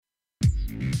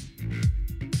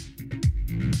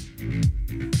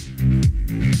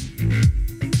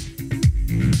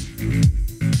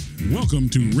Welcome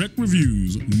to Rec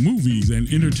Reviews, movies and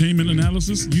entertainment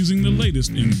analysis using the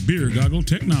latest in beer goggle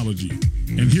technology.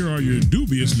 And here are your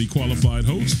dubiously qualified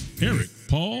hosts, Eric,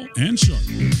 Paul, and Shark.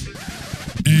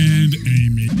 And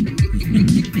Amy.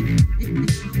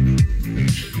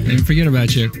 Didn't forget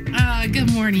about you.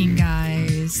 Good morning,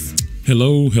 guys.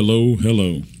 Hello, hello,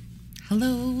 hello.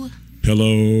 Hello.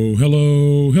 Hello,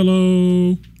 hello,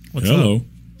 hello. What's hello. up?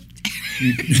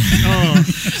 Oh,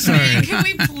 sorry. Can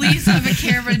we please have a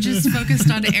camera just focused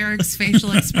on Eric's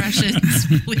facial expressions,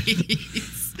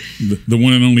 please? The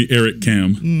one and only Eric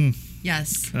Cam.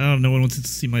 Yes. I don't know. No one wants to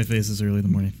see my face this early in the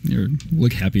morning. You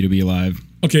look happy to be alive.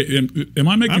 Okay, am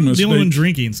I making a I'm mistake? the only one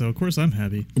drinking, so of course I'm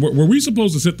happy. Were we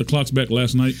supposed to set the clocks back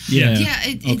last night? Yeah. Yeah,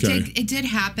 it did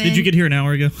happen. Did you get here an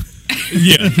hour ago?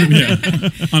 Yeah.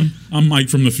 I'm Mike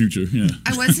from the future. Yeah.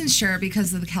 I wasn't sure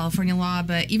because of the California law,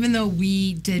 but even though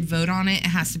we did vote on it, it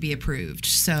has to be approved.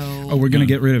 So Oh, we're gonna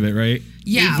get rid of it, right?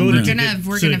 yeah, We we're voted gonna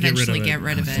to eventually get get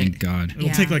rid of it. Thank God. It'll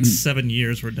Yeah. take like 7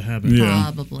 years for it to happen. Yeah.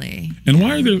 Probably. And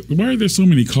why are there so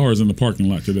many cars in the parking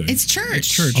lot today? It's church. It's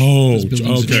church. Oh, Those buildings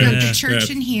are We okay. got Yeah. the church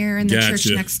in here and the church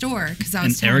Gotcha. next door. Because I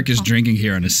was And telling Eric is Paul- drinking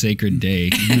here on a sacred day.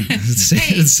 It's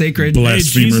Hey. sacred. Bla- Hey,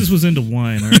 Blasphemer. Jesus was into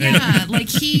wine, all right? Yeah, like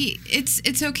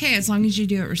it's okay as long as you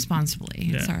do it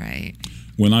responsibly. It's Yeah. all right.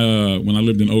 When I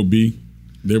lived in OB,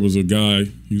 there was a guy.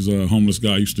 He was a homeless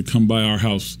guy. He used to come by our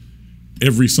house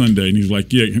every Sunday, and he's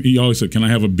like, "Yeah." He always said, "Can I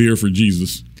have a beer for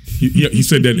Jesus?" He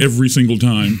said that every single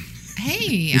time.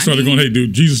 Hey, We started going, "Hey,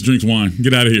 dude, Jesus drinks wine.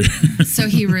 Get out of here." So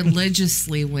he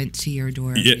religiously went to your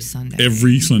door every Yeah, Sunday.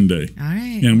 Every Sunday. All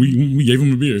right. And we gave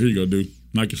him a beer. Here you go, dude.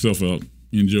 Knock yourself out.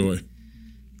 Enjoy.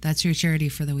 That's your charity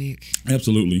for the week.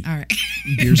 Absolutely. All right.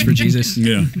 Beers for Jesus.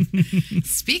 Yeah.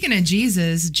 Speaking of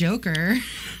Jesus, Joker.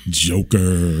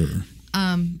 Joker.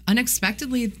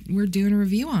 Unexpectedly, we're doing a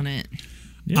review on it.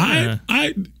 Yeah.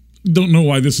 I don't know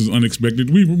why this is unexpected.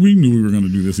 We knew we were going to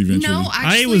do this eventually. No,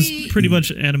 actually, I was pretty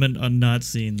much adamant on not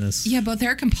seeing this. Yeah, both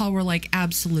Eric and Paul were like,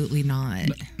 absolutely not.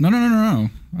 No.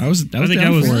 I was I think down I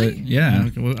was for Really? it. Yeah.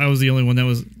 Okay, well, I was the only one that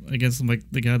was against like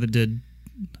the guy that did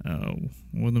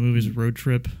one of the movies, Road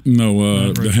Trip.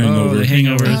 No, The Hangover. Oh, The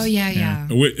Hangover. Oh, yeah.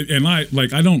 And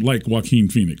I don't like Joaquin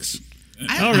Phoenix.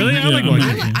 Oh, really? I like Yeah, one.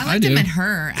 I liked I him do. in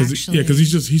Her, actually. Yeah, because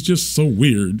he's just so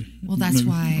weird. Well, that's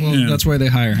why. Well, Yeah. that's why they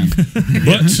hire him.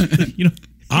 But You know,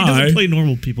 he doesn't play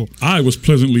normal people. I was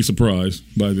pleasantly surprised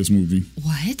by this movie.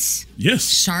 What? Yes,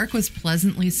 Shark was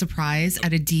pleasantly surprised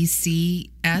at a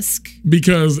DC-esque.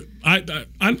 because I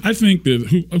think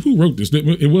that who wrote this?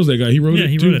 It was that guy. He wrote it. Yeah,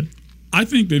 he too? wrote it. I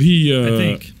think that he. I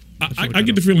think. I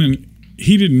get the feeling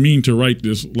he didn't mean to write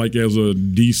this like as a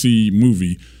DC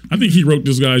movie. I think he wrote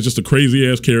this guy as just a crazy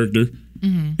ass character,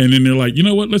 and then they're like, you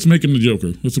know what? Let's make him the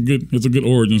Joker. It's a good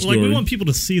origin story. Like, we want people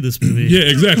to see this movie. Yeah,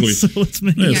 exactly. So let's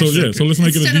make Yeah, it. so let's make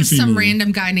it a Instead of DC some movie.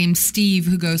 random guy named Steve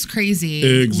who goes crazy,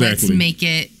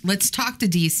 Exactly. let's talk to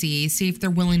DC, see if they're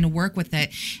willing to work with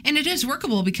it. And it is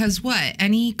workable because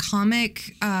any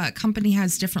comic company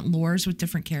has different lores with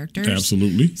different characters.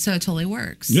 Absolutely. So it totally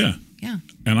works. Yeah. Yeah.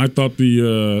 And I thought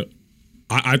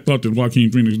I thought that Joaquin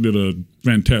Phoenix did a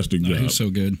fantastic job. He was so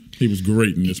good. He was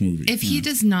great in this movie. If he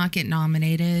does not get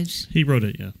nominated, He wrote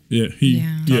it, yeah. Yeah,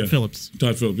 Todd Phillips.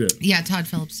 Todd Phillips, yeah. yeah, Todd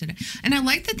Phillips did it. And I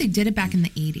like that they did it back in the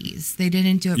 80s. They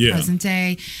didn't do it Yeah. present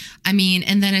day. I mean,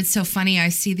 and then it's so funny. I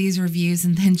see these reviews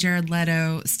and then Jared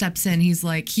Leto steps in. He's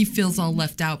like, he feels all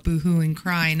left out, boo-hooing,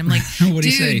 crying. I'm like, What'd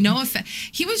he dude, say? no offense.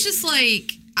 He was just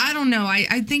like, I don't know.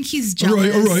 I think he's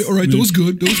jealous. All right. That was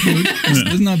good.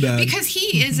 That's not bad. Because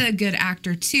he is a good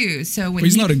actor too. So when But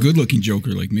he's not a good-looking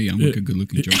Joker like me. I'm like a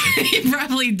good-looking Joker. he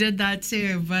probably did that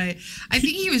too. But I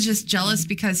think he was just jealous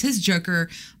because his Joker,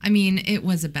 I mean, it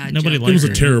was a bad Nobody Joker. It was a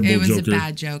Joker. terrible It was Joker. a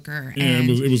bad Joker. Yeah, and,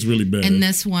 it was really bad. and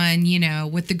this one,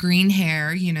 with the green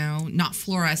hair, not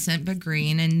fluorescent, but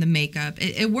green, and the makeup,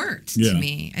 it worked Yeah. to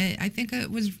me. I think it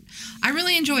was, I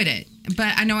really enjoyed it.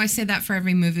 But I know I say that for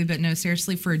every movie, but no,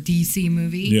 seriously, for a DC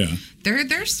movie, Yeah.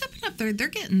 they're stepping up. They're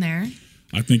getting there.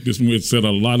 I think this movie said a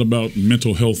lot about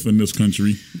mental health in this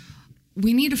country.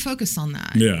 We need to focus on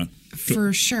that. Yeah.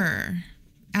 For sure.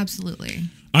 Absolutely.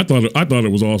 I thought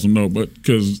it was awesome though, but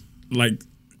because like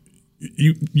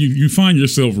you find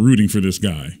yourself rooting for this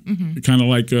guy, kind of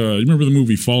like you remember the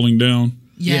movie Falling Down?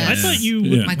 Yes. I thought you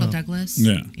Yeah. would, Michael Douglas.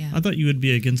 Yeah. I thought you would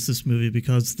be against this movie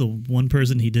because the one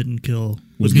person he didn't kill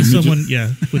Was would be the midget?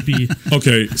 someone, would be.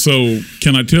 Okay, so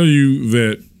can I tell you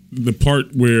that the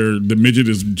part where the midget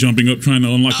is jumping up trying to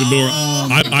unlock the door,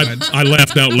 I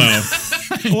laughed out loud.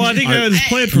 Well, I think I was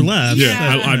playing for laughs.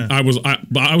 Yeah, I was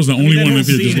the only one in there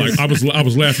just like I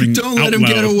was laughing. Don't out let him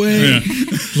loud. get away. Yeah.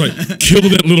 It's like kill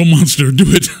that little monster, do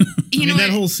it. You know that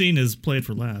what? whole scene is played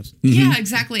for laughs. Yeah,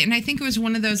 exactly. And I think it was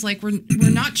one of those like we're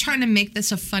not trying to make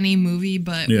this a funny movie,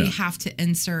 but Yeah. we have to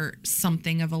insert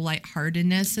something of a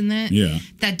lightheartedness in it. Yeah.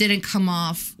 That didn't come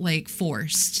off like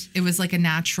forced. It was like a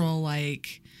natural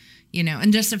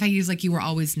and just if I use like you were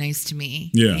always nice to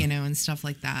me. Yeah. And stuff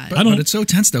like that. But it's so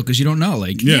tense though because you don't know.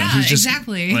 Like, Yeah. he's just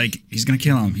exactly. like he's gonna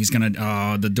kill him. He's gonna.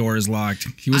 The door is locked.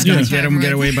 He was I gonna thought get him, Trevor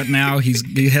get away, was- but now he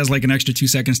has like an extra 2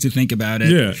 seconds to think about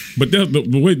it. Yeah, but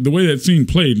the way that scene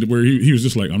played, where he was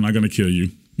just like, "I'm not going to kill you."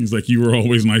 He's like, "You were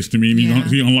always nice to me," and Yeah.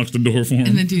 he unlocks the door for him.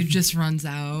 and the dude just runs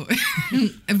out.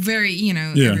 Very,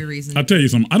 every reason. I'll tell you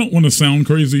something. I don't want to sound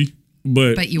crazy,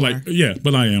 but you like, are. yeah,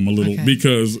 but I am a little Okay.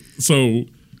 because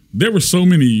there were so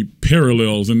many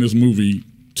parallels in this movie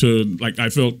to like I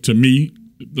felt to me.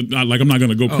 Like I'm not going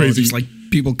to go Oh, crazy. just like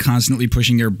people constantly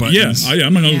pushing their buttons.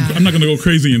 I'm not going to go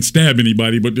crazy and stab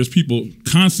anybody, but there's people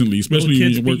constantly, Little especially when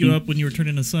kids you're beat working. you up when you were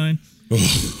turning a sign.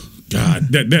 God,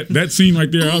 that scene right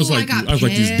there, I was Ooh, like, I got I was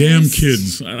like, these damn pissed.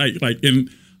 kids. And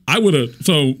I would have.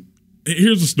 So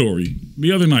here's the story.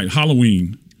 The other night,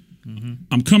 Halloween,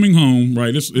 I'm coming home.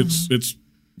 Right, it's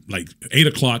like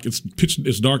 8:00.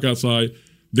 It's dark outside.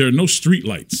 There are no street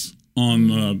lights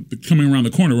on coming around the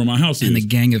corner where my house And is. the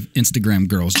gang of Instagram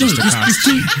girls just across.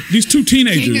 These two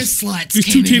teenagers. King of sluts These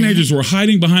came two in. teenagers were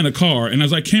hiding behind a car, and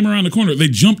as I came around the corner, they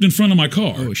jumped in front of my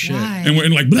car. Oh shit! Why?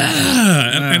 And like blah,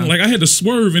 and like I had to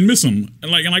swerve and miss them.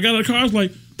 And I got out of the car. I was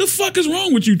like, "The fuck is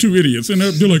wrong with you two idiots?" And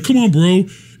they're like, "Come on, bro,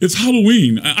 it's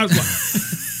Halloween." I was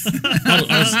like,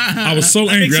 I was so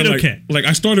angry. makes it I, okay. like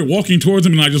I started walking towards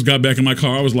them, and I just got back in my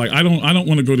car. I was like, I don't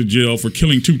want to go to jail for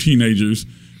killing two teenagers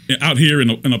out here in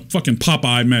a fucking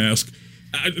Popeye mask.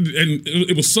 And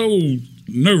it was so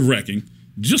nerve wracking.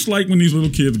 Just like when these little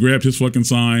kids grabbed his fucking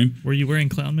sign. Were you wearing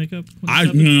clown makeup? when this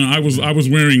happened? I was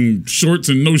wearing shorts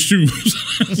and no shoes.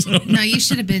 So, No, you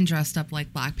should have been dressed up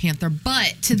like Black Panther.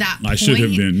 But to that point, I should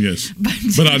have been, yes. But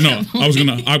But I know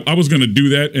I was gonna do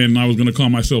that, and I was gonna call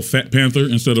myself Fat Panther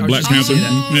instead of Black Panther.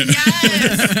 Oh, Yeah.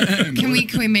 yes. Can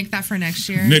we make that for next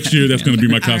year? Next year, that's gonna be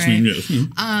my costume. right.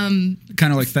 Yes.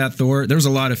 Kind of like Fat Thor. There was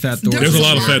a lot of Fat Thor. There's a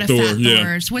lot of Fat Thor, yeah.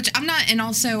 Thors, which I'm not. And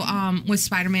also with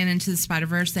Spider-Man Into the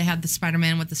Spider-Verse, they had the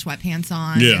Spider-Man with the sweatpants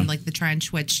on, Yeah. and like the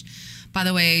trench. Which, by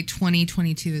the way,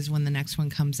 2022 is when the next one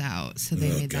comes out, so they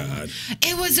made that one.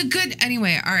 It was a good.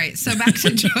 Anyway, all right. So back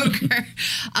to Joker.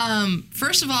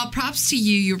 First of all, props to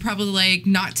you. You're probably like,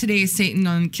 not today, Satan,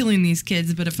 on killing these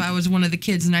kids. But if I was one of the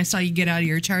kids and I saw you get out of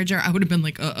your Charger, I would have been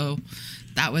like, uh-oh,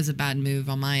 that was a bad move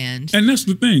on my end. And that's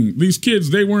the thing. These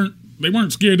kids, they weren't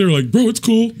scared. They were like, bro, it's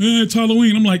cool. It's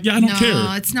Halloween. I'm like, yeah, I don't care.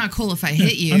 No, it's not cool if I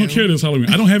hit you. I don't care. This Halloween.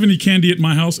 I don't have any candy at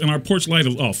my house, and our porch light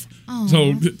is off.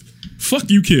 So, fuck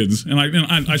you, kids. And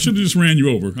I should have just ran you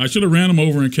over. I should have ran them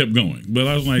over and kept going. But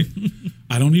I was like,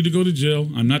 I don't need to go to jail.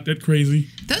 I'm not that crazy.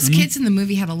 Those kids in the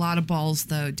movie had a lot of balls,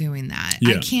 though, doing that.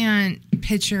 Yeah. I can't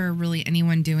picture really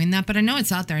anyone doing that, but I know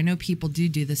it's out there. I know people do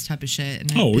this type of shit.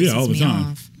 And it Oh yeah, pisses all the me time.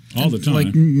 off. All the time.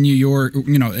 Like New York,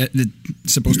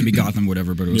 it's supposed to be Gotham,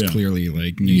 whatever, but it was Yeah. clearly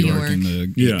like New New York in York.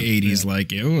 the Yeah. 80s.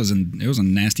 Like it was a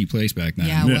nasty place back then.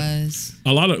 Yeah, it Yeah. was.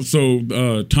 A lot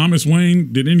of Thomas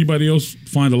Wayne. Did anybody else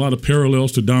find a lot of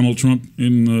parallels to Donald Trump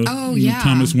in the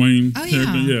Thomas Wayne Oh,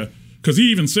 character? yeah. Yeah, because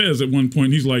he even says at one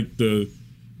point he's like the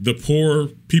poor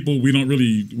people. We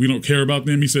don't care about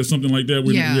them. He says something like that.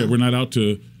 We're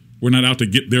not out to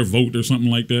get their vote or something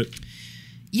like that.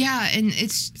 Yeah, and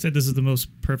it's Said this is the most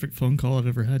perfect phone call I've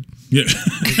ever had. Yeah,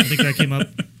 I think that came up.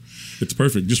 it's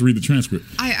perfect. Just read the transcript.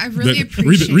 I really That-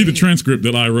 appreciate read the transcript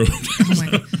that I wrote. Oh my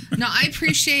God. No, I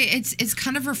appreciate it's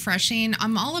kind of refreshing.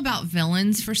 I'm all about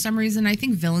villains for some reason. I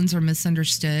think villains are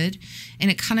misunderstood,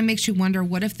 and it kind of makes you wonder,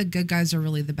 what if the good guys are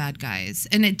really the bad guys?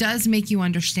 And it does make you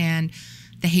understand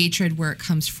the hatred where it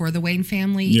comes for the Wayne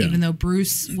family, Yeah. even though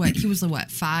Bruce, he was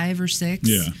 5 or 6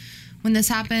 Yeah. when this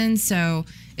happened. So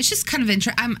it's just kind of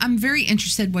interesting. I'm very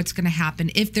interested what's going to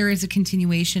happen if there is a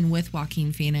continuation with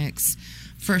Joaquin Phoenix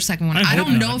for a second one. I hope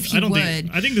don't not. know if he I don't would.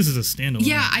 I think this is a standalone.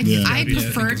 Yeah, I I think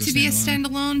prefer it was it to a be a standalone.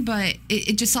 standalone, but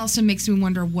it just also makes me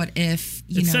wonder, what if,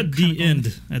 It said kind of the going-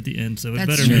 end at the end, so it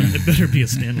That's better be a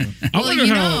standalone. I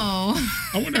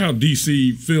Well, wonder how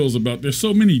DC feels about. There's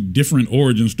so many different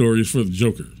origin stories for the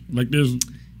Joker. Like there's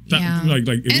yeah. like at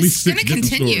And least 6 gonna different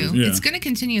continue. stories. Yeah. It's going to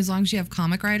continue as long as you have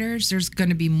comic writers. There's going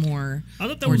to be more. I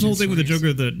thought that was the whole origin thing with the stories.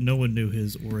 Joker, that no one knew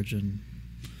his origin.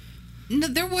 No,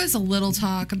 there was a little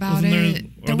talk about Wasn't there- it.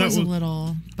 or There that was a was-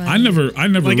 little, but I never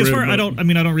Like read as far, about- I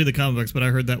don't read the comic books, but I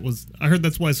heard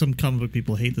that's why some comic book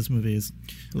people hate this movie. Is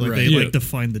like Right. they Yeah. like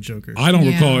define the Joker. I don't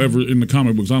Yeah. recall ever in the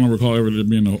comic books. I don't recall ever there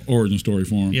being an origin story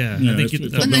for him. Yeah, I think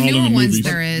it's In in the all newer ones movies.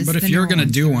 there is. But if The you're newer gonna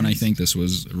ones do there one, I is. think this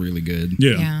was really good.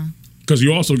 Yeah, Yeah. because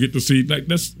you also get to see, like,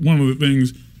 that's one of the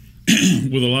things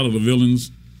with a lot of the villains,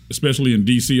 especially in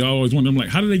DC. I always wonder, I'm like,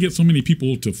 how do they get so many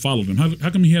people to follow them? How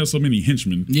come he has so many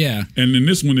henchmen? Yeah. And in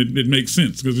this one, it makes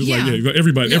sense because it's like, yeah,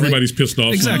 everybody's pissed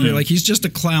off. Exactly. Like, he's just a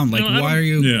clown. Like, why are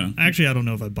you? Yeah. Actually, I don't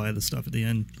know if I buy the stuff at the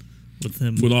end with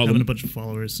him with all having a bunch of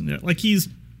followers. Yeah, like he's,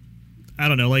 I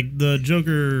don't know, like the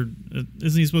Joker,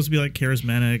 isn't he supposed to be like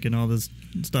charismatic and all this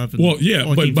stuff? And well, yeah,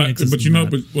 Joaquin but Phoenix is you know,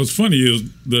 not. but what's funny is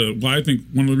why I think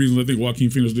one of the reasons I think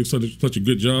Joaquin Phoenix did such a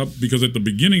good job, because at the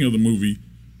beginning of the movie,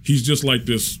 he's just like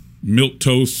this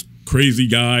milquetoast crazy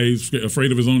guy,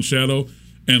 afraid of his own shadow.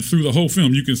 And through the whole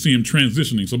film, you can see him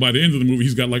transitioning. So by the end of the movie,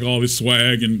 he's got like all this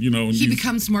swag, and you know, and he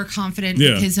becomes more confident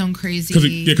with his own crazy.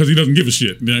 Because he doesn't give a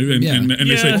shit. And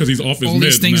they say because he's off his meds. All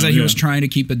these things now, that he was trying to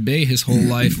keep at bay his whole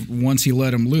life. Once he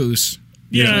let him loose,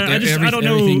 Yeah, like, I don't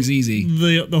know. Everything's easy.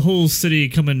 The whole city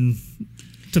coming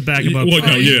to back him up. Well,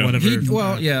 no, yeah.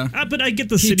 Whatever. But I get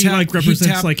the city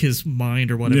represents like his mind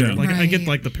or whatever. Yeah. Like I get Right.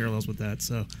 like the parallels with that.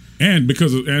 So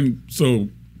so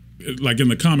like in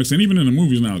the comics and even in the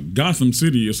movies now, Gotham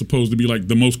City is supposed to be like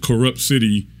the most corrupt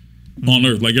city on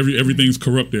earth. Like everything's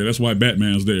corrupt there. That's why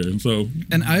Batman's there. And so,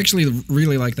 and I actually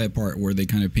really like that part where they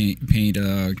kind of paint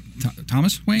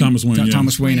Thomas Wayne. Thomas Wayne, yeah.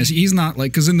 Thomas Wayne as he's not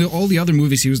like, because in all the other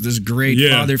movies he was this great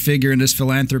father figure and this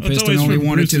philanthropist and only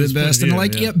wanted to the best. And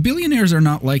like, billionaires are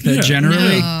not like that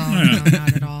generally. No,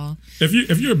 not at all.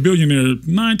 If you're a billionaire,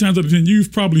 9 times out of 10,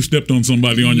 you've probably stepped on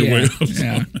somebody on your way up. So.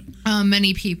 Yeah.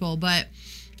 Many people, but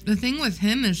the thing with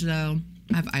him is, though,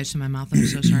 I have ice in my mouth. I'm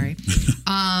so sorry.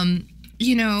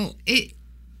 You know, it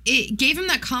gave him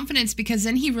that confidence because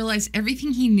then he realized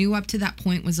everything he knew up to that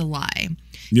point was a lie.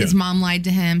 Yeah. His mom lied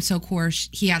to him, so of course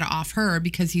he had to off her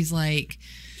because he's like,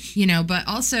 you know. But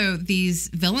also these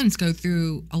villains go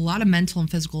through a lot of mental and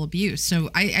physical abuse.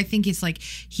 So I think it's like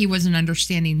he wasn't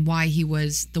understanding why he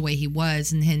was the way he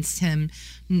was, and hence him.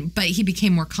 But he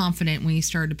became more confident when he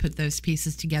started to put those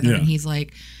pieces together, and he's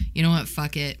like, you know what,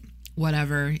 fuck it.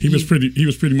 Whatever. He was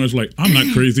pretty much like, I'm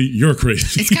not crazy, you're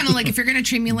crazy. It's kind of like, if you're gonna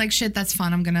treat me like shit, that's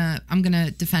fine. I'm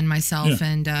gonna defend myself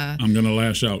and I'm gonna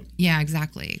lash out. Yeah,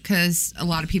 exactly. Because a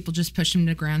lot of people just pushed him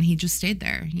to the ground. He just stayed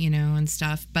there, you know, and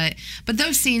stuff. But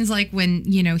those scenes, like when,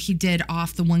 you know, he did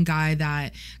off the one guy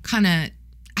that kind of,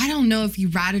 I don't know if you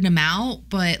ratted him out,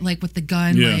 but like with the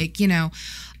gun, like, you know.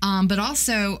 But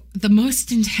also the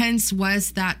most intense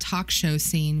was that talk show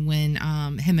scene when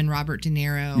him and Robert De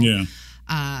Niro. Yeah.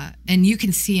 And you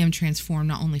can see him transform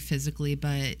not only physically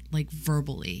but like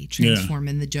verbally transform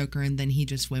in the Joker, and then he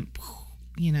just went,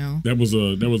 you know. That was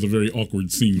a very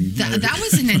awkward scene. That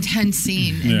was an intense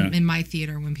scene in my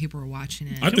theater when people were watching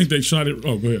it. I think they shot it.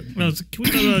 Oh, go ahead. Well, can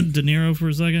we talk about De Niro for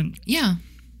a second? Yeah.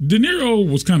 De Niro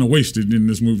was kind of wasted in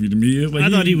this movie to me. Like, I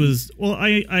thought he was. Well,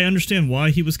 I understand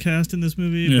why he was cast in this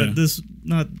movie, but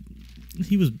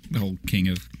he was the whole king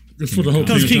of. For the whole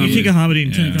King of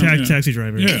Comedy, Taxi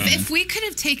Driver. Yeah. If we could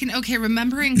have taken,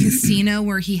 remember in Casino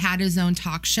where he had his own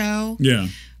talk show? Yeah.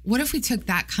 What if we took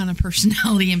that kind of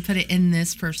personality and put it in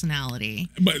this personality?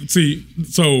 But see,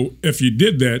 so if you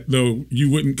did that, though, you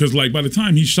wouldn't, because like by the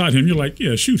time he shot him, you're like,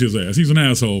 yeah, shoot his ass. He's an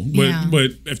asshole.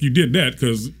 But if you did that,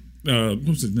 because what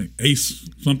was his name? Ace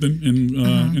something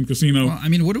in Casino. Well, I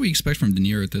mean, what do we expect from De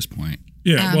Niro at this point?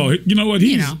 Yeah, well, you know what?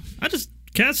 I just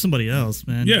cast somebody else,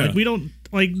 man. Yeah. Like, we don't.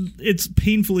 Like, it's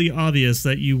painfully obvious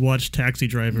that you watch Taxi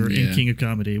Driver and King of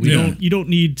Comedy. You don't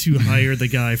need to hire the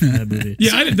guy from that movie.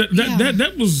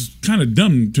 That was kind of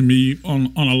dumb to me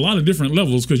on a lot of different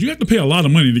levels, because you have to pay a lot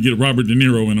of money to get Robert De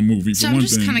Niro in a movie. So I'm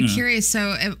just kind of curious.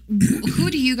 So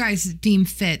who do you guys deem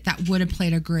fit that would have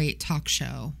played a great talk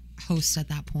show host at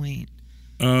that point?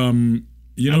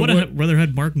 You know, I would have rather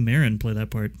had Mark Maron play that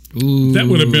part. Ooh. That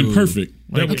would have been perfect.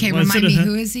 Remind me,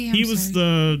 who is he? He was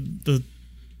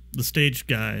the stage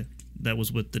guy that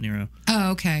was with De Niro.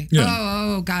 Oh, okay. Yeah.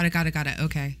 Oh, got it.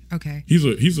 Okay. He's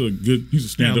a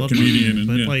stand-up comedian,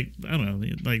 but like, I don't know,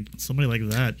 like somebody like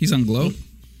that. He's on Glow.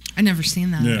 I never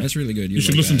seen that. Yeah, that's really good. You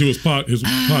should listen to his podcast.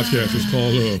 It's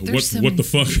called What the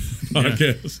Fuck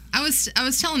Podcast. I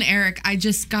was telling Eric I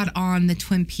just got on the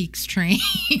Twin Peaks train,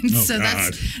 so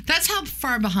that's how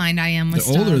far behind I am with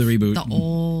the old or the reboot. The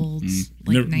old,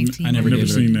 like 19. I never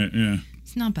seen that. Yeah.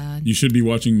 It's not bad. You should be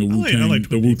watching the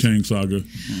Wu-Tang saga.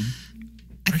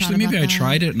 Actually, maybe I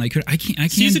tried it and I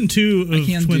can't. Season 2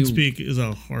 of Twin Peaks is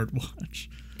a hard watch.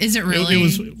 Is it really? It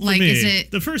was for like, me. Is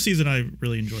it? The first season I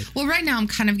really enjoyed. Well, right now I'm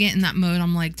kind of getting that mode.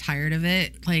 I'm like tired of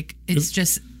it. Like it's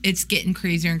just it's getting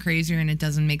crazier and crazier, and it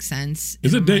doesn't make sense.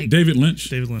 Is it David Lynch?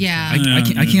 David Lynch. Yeah.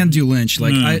 I can't do Lynch.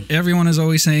 Like everyone is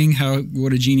always saying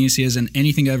what a genius he is, and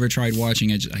anything I ever tried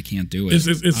watching, I can't do it.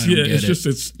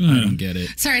 I don't get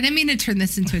it. Sorry, I didn't mean to turn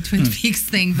this into a Twin Peaks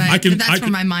thing, but that's where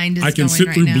my mind is going right now. I can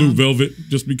sit through Blue Velvet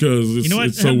just because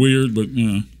it's so weird, but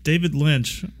David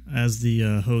Lynch as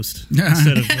the host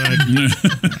instead of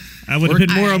I would have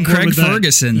been more on board Craig with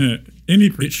Ferguson. Yeah.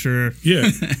 Sure. Yeah.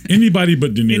 Anybody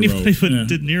but De Niro. Anybody but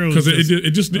De Niro. Because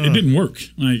it didn't work.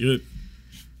 Like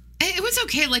it was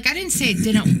okay. Like, I didn't say it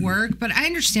didn't work, but I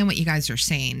understand what you guys are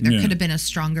saying. There could have been a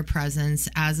stronger presence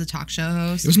as a talk show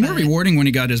host. It was more rewarding when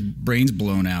he got his brains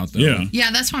blown out, though.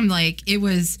 Yeah, that's why I'm like, it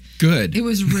was good. It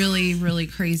was really, really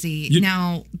crazy.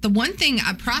 Now, the one thing,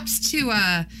 props to,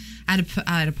 I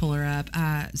had to pull her up,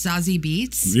 Zazie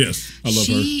Beetz. Yes, I love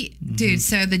her. Dude,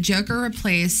 so the Joker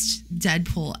replaced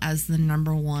Deadpool as the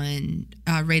 #1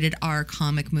 rated R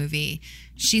comic movie.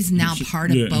 She's now part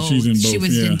of both. She's in both. She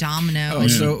was in Domino. Oh,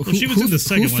 so she was in the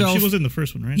second one. She was in the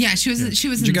first one, right? Yeah, she was. She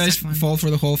was. Did you guys fall for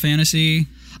the whole fantasy?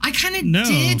 I kind of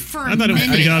did for a minute. I thought it was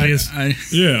pretty obvious. I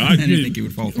didn't think you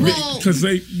would fall for it. Because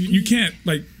you can't,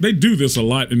 like, they do this a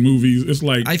lot in movies. It's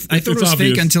like I thought it was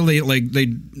obvious. Fake until they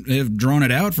have drawn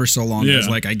it out for so long. Yeah. I was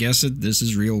like, I guess this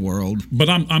is real world. But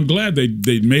I'm glad they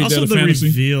made also, that a fantasy. Also, the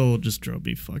reveal just drove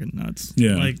me fucking nuts.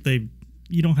 Yeah, like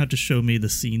you don't have to show me the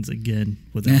scenes again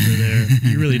without her there.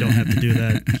 You really don't have to do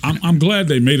that. I'm glad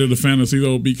they made it a fantasy,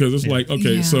 though, because it's like,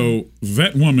 okay, so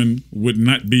that woman would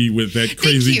not be with that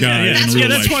crazy guy in real life.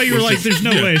 That's why you were like, there's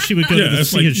no way she would go to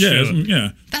see his show.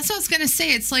 That's what I was going to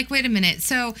say. It's like, wait a minute.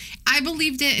 So I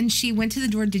believed it, and she went to the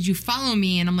door, did you follow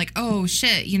me? And I'm like, oh,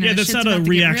 shit. That's not a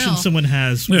reaction someone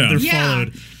has when they're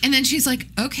followed. And then she's like,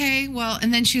 okay, well,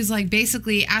 and then she was like,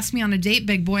 basically, ask me on a date,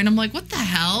 big boy. And I'm like, what the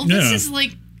hell? This is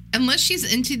like... Unless she's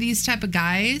into these type of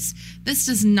guys, this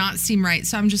does not seem right.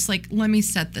 So I'm just like, let me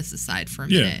set this aside for a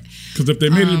minute. Because if they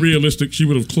made it realistic, she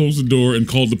would have closed the door and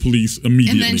called the police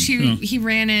immediately. And then he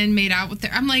ran in, made out with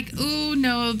her. I'm like, oh,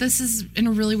 no, this is in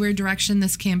a really weird direction.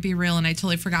 This can't be real. And I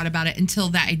totally forgot about it until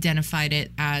that identified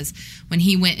it as when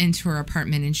he went into her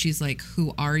apartment and she's like,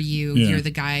 who are you? Yeah. You're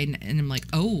the guy. And I'm like,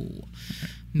 oh.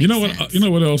 You know what? You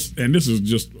know what else? And this is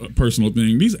just a personal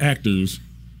thing. These actors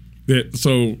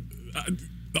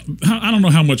I don't know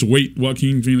how much weight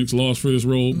Joaquin Phoenix lost for this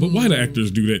role, but why do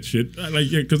actors do that shit?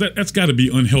 Because that's got to be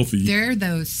unhealthy. They're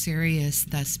those serious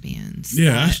thespians.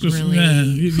 Yeah, that's just you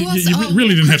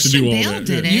really didn't have to do all that.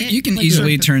 Did it. You can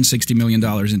easily turn $60 million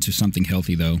into something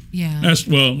healthy, though. Yeah, that's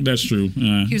true.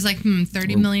 He was like,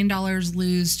 $30 million,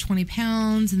 lose 20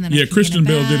 pounds, and then Christian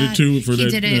Bale did it too for that.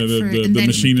 The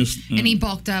Machinist, and he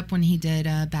bulked up when he did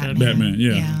Batman. Batman,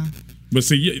 yeah. But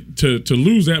see, to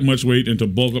lose that much weight and to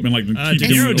bulk up and like keep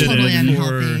doing it totally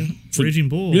unhealthy. For Raging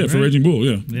Bull, for Raging Bull,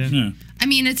 yeah. I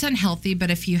mean, it's unhealthy, but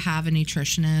if you have a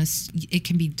nutritionist, it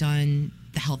can be done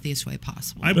the healthiest way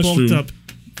possible. I bulked up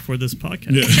for this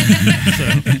podcast.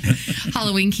 Yeah.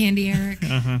 Halloween candy, Eric.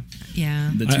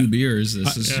 Yeah. The 2 beers.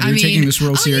 You're taking this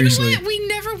real seriously. You know what? We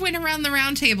never went around the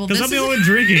round table. Because I'm the only one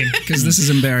drinking. Because this is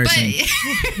embarrassing.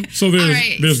 So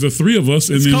there's the 3 of us,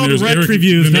 and it's then called there's Eric.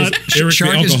 Reviews, not Eric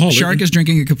Shark the alcoholic. Shark is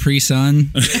drinking a Capri Sun.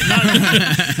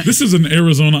 This is an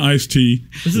Arizona iced tea.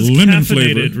 This is lemon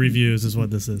caffeinated flavor. Reviews is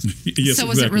what this is. Yes, so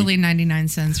was it really 99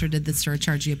 cents, or did the store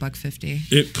charge you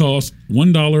 $1.50? It cost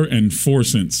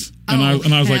 $1.04. And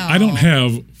I was like, I don't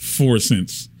have 4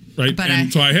 cents, right?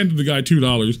 So I handed the guy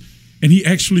 $2, and he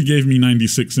actually gave me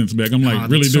 96 cents back. I'm like,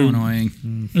 really, so dude?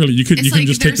 Annoying. Really, you couldn't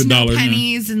just take the dollar. There's no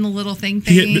pennies in the little thing.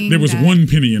 There was 1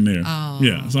 penny in there. Oh.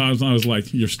 Yeah, so I was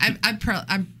like, you're.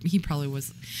 He probably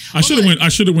was. I should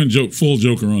have went full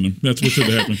Joker on him. That's what should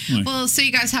have happened. Like, well, so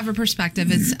you guys have a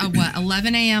perspective. It's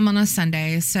 11 a.m. on a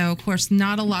Sunday, so of course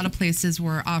not a lot of places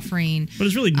were offering. But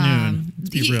it's really noon.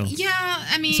 To be real. Yeah,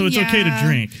 I mean, so it's okay to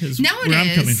drink. Now it where is.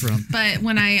 I'm coming from. But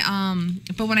when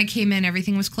I came in,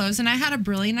 everything was closed, and I had a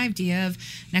brilliant idea of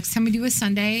next time we do a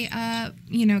Sunday,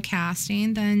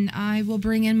 casting, then I will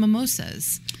bring in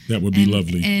mimosas. That would be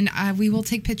lovely. And we will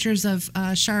take pictures of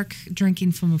Shark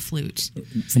drinking from a flute.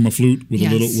 From a flute with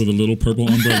a little purple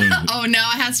umbrella in it. Oh, no,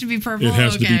 it has to be purple? It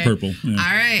has to be purple. Yeah. All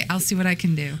right, I'll see what I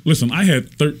can do. Listen, I had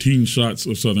 13 shots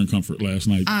of Southern Comfort last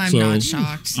night. I'm not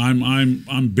shocked.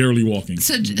 I'm barely walking.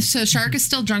 So Shark is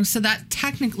still drunk, so that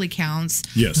technically counts.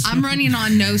 Yes. I'm running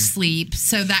on no sleep,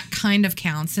 so that kind of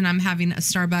counts, and I'm having a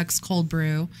Starbucks cold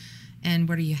brew. And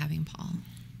what are you having, Paul?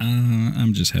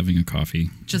 I'm just having a coffee.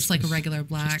 Just like a regular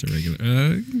black? Just a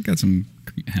regular. Got some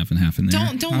half and half in there.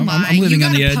 Don't lie. I'm living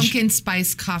on the edge. Pumpkin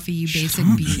spice coffee, you basic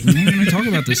beat. I'm not going to talk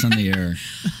about this on the air.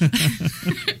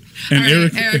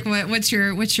 And right, Eric, what's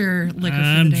your liquor for the day?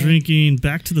 I'm drinking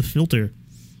Back to the Filter.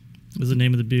 is the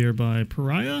name of the beer by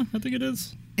Pariah, I think it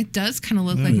is. It does kind of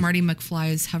look like Marty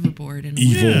McFly's hoverboard. In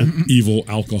a evil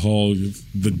alcohol,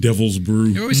 the Devil's Brew.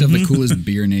 You always have the coolest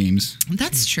beer names.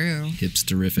 That's true.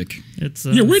 Hipsterific. It's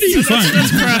where do you find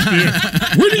that's craft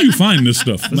beer? Where do you find this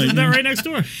stuff? Isn't that right next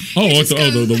door?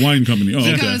 The wine company. Oh,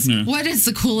 he okay. goes, what is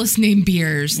the coolest name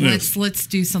beers? Yes. Let's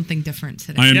do something different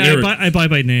today. I am Eric. I buy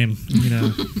by name.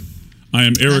 I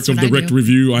am Eric of the Wrecked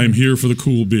Review. I am here for the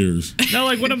cool beers.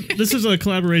 No, this is a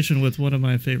collaboration with one of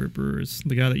my favorite brewers,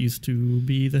 the guy that used to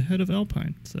be the head of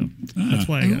Alpine. So that's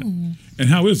why I got it. And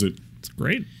how is it? It's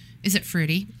great. Is it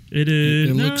fruity? It is.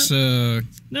 It looks.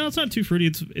 No, it's not too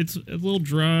fruity. It's a little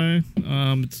dry.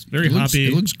 It's very hoppy.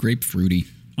 It looks grapefruity.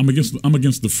 I'm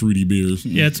against the fruity beers.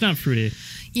 Yeah, it's not fruity.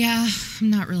 Yeah, I'm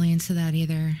not really into that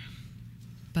either.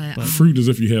 But fruit is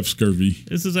if you have scurvy.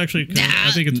 This is actually,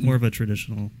 I think it's more of a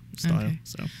traditional style. Okay.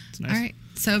 So it's nice. All right.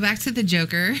 So back to the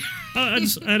Joker. I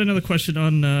had another question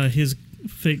on his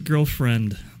fake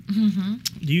girlfriend. Mm-hmm.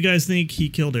 Do you guys think he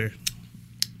killed her?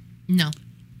 No.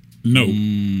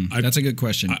 That's a good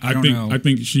question. I don't know. I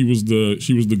think she was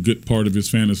the good part of his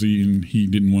fantasy, and he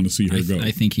didn't want to see her go.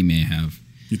 I think he may have.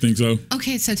 You think so?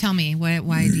 Okay, so tell me,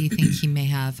 why do you think he may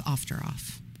have after?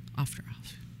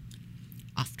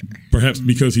 Perhaps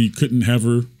because he couldn't have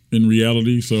her in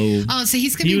reality, so... Oh, so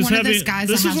he's going to be one of those guys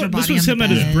that has her body. This was him at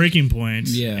his breaking point,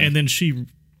 yeah. And then she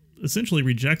essentially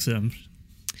rejects him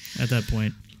at that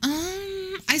point.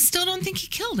 I still don't think he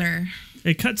killed her.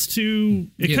 It cuts to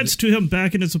him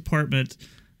back in his apartment,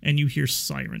 and you hear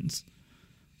sirens.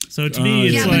 So to me,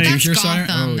 it's like... But that's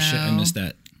Gotham, shit, I missed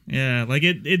that. Yeah, like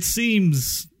it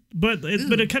seems... But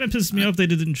it kind of pisses me off they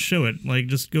didn't show it. Like,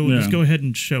 just go ahead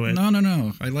and show it.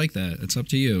 No. I like that. It's up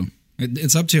to you.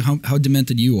 It's up to how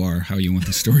demented you are, how you want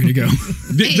the story to go.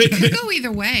 It could go either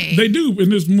way. They do in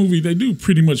this movie. They do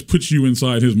pretty much put you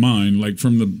inside his mind, like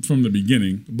from the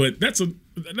beginning. But that's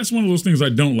one of those things I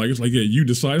don't like. It's like, yeah, you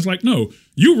decide. It's like, no,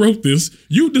 you wrote this.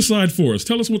 You decide for us.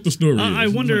 Tell us what the story is. I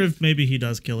wonder if maybe he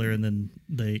does kill her and then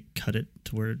they cut it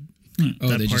to where.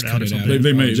 They just cut it out.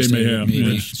 They may have.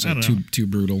 Maybe. Yeah. Too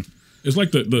brutal. It's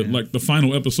like the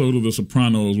final episode of The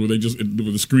Sopranos where where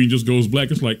the screen just goes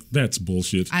black. It's like, that's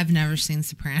bullshit. I've never seen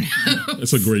Sopranos.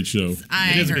 It's a great show. I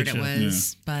heard it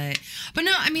was, but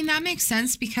no, I mean that makes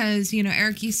sense because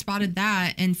Eric, you spotted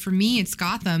that, and for me, it's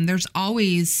Gotham. There's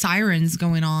always sirens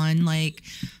going on, like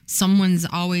someone's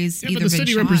always either but the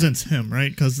city shot. represents him,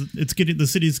 right? Because the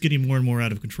city's getting more and more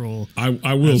out of control.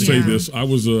 I will say this: I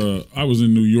was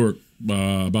in New York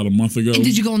about a month ago. And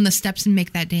did you go on the steps and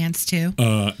make that dance too?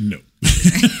 No.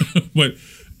 But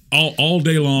all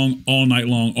day long, all night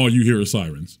long, all you hear is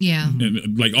sirens. Yeah.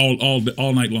 And like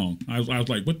all night long. I was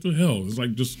like, what the hell? It's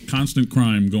like just constant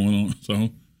crime going on. So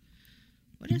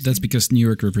that's because New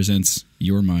York represents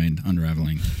your mind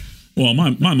unraveling. Well, my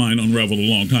mind unraveled a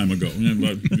long time ago.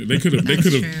 They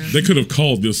could have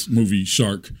called this movie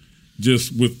Shark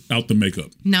just without the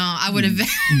makeup. No, I would have.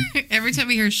 Every time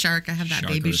we hear shark, I have that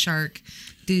baby shark.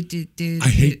 I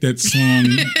hate that song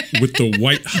with the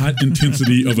white hot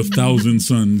intensity of 1,000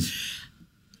 suns.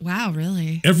 Wow,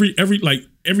 really? Every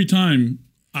time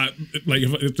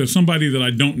if there's somebody that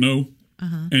I don't know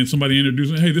and somebody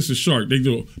introduces, hey, this is Shark. They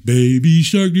go, baby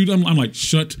shark, dude. I'm like,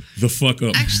 shut the fuck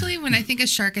up. Actually, when I think of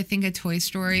Shark, I think of Toy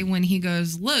Story when he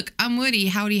goes, look, I'm Woody,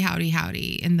 howdy, howdy,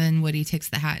 howdy. And then Woody takes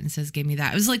the hat and says, give me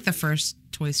that. It was like the first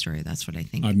Toy Story. That's what I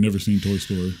think. I've never seen Toy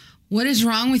Story. What is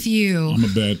wrong with you? I'm a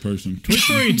bad person. Toy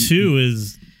Story 2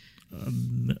 is a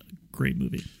great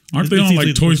movie. Aren't they on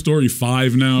like Toy Story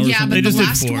 5 now? Or yeah, something? but the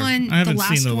last one. I haven't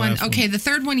seen the last one. Okay, the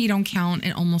third one you don't count.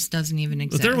 It almost doesn't even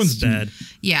exist. The third one's bad.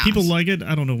 Yeah, people like it.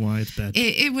 I don't know why it's bad.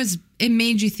 It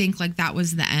made you think like that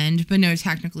was the end, but no,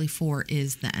 technically 4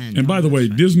 is the end. And by the way,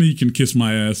 Disney can kiss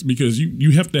my ass because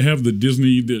you have to have the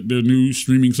Disney their new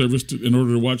streaming service in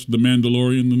order to watch The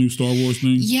Mandalorian, the new Star Wars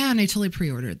thing. Yeah, and I totally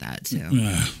pre-ordered that too.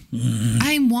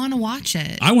 I want to watch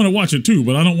it. I want to watch it too,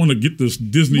 but I don't want to get this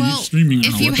Disney streaming.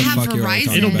 If you have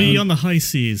Verizon, it'll be on the high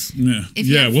seas.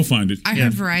 Yeah, we'll find it. I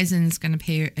heard Verizon is going to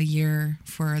pay a year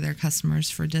for their customers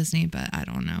for Disney, but I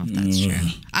don't know if that's true.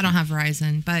 I don't have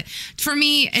Verizon, but for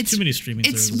me, it's too many streaming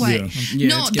services. What? Yeah.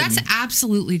 No, that's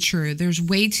absolutely true. There's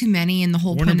way too many in the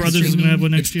whole Warner Brothers is going to have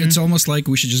one next year. It's almost like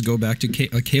we should just go back to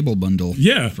a cable bundle.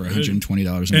 Yeah, for $120 a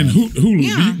month. And Hulu.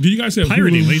 Yeah. Do you guys have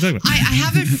pirating? Hulu? What are you talking about? I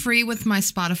have it free with my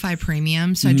Spotify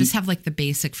Premium, so I just have like the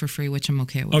basic for free, which I'm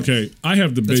okay with. Okay, I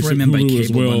have the basic what I meant Hulu by cable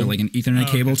as well. Bundle, like an Ethernet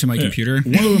cable to my computer.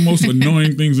 One of the most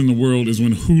annoying things in the world is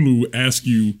when Hulu asks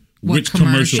you which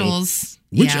commercials.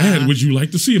 Which ad would you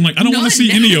like to see? I'm like, I don't want to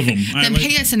see any of them. Then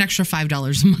pay us an extra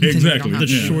 $5 a month. Exactly. The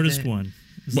shortest one.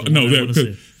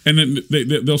 And then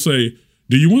they'll say,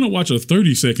 do you want to watch a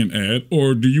 30-second ad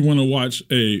or do you want to watch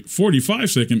a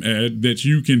 45-second ad that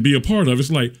you can be a part of?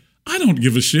 It's like, I don't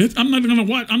give a shit. I'm not gonna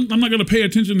watch. I'm not gonna pay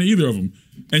attention to either of them.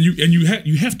 And you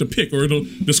have to pick, or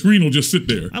the screen will just sit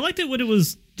there. I liked it when it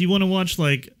was. Do you want to watch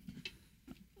like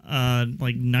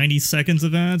 90 seconds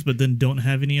of ads, but then don't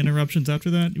have any interruptions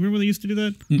after that? You remember when they used to do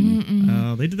that?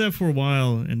 They did that for a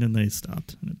while, and then they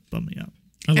stopped, and it bummed me out.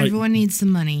 Everyone needs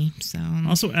some money, so.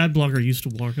 Also, AdBlocker used to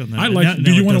work on that. I like.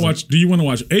 Do you want to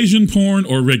watch Asian porn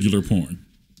or regular porn?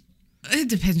 It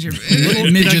depends. Can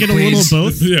I get a little of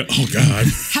both? Yeah. Oh God.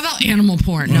 How about animal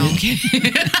porn? No, I'm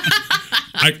kidding.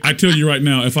 I tell you right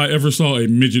now, if I ever saw a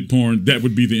midget porn, that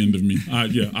would be the end of me.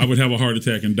 I would have a heart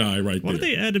attack and die right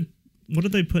there. What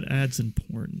did they put ads in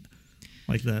porn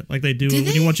like that? Like they do when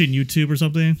you're watching YouTube or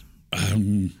something?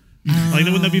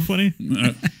 Wouldn't that be funny?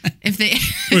 If they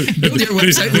build your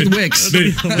website with Wix. They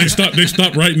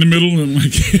stop right in the middle and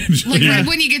right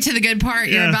when you get to the good part,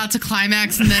 you're about to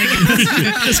climax, and then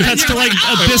it just cuts to like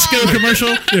a Bisco commercial.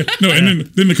 Yeah. No, and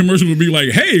then the commercial would be like,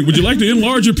 "Hey, would you like to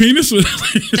enlarge your penis?"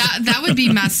 that would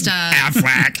be messed up.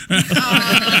 Affleck.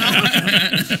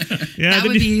 That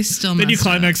would be still messed up. Then you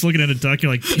climax looking at a duck,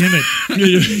 you're like, damn it.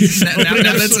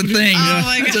 Now that's the thing.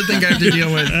 That's the thing I have to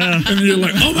deal with. And you're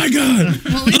like, oh my God.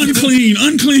 Well, unclean.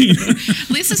 At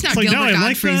least it's not Gilbert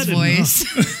Godfrey's voice.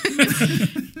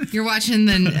 You're watching,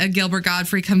 then Gilbert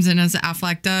Godfrey comes in as an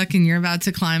Affleck duck, and you're about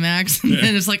to climax, and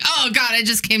then it's like, oh God, I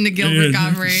just came to Gilbert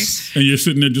Godfrey. And you're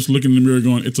sitting there just looking in the mirror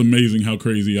going, it's amazing how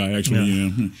crazy I actually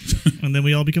am. And then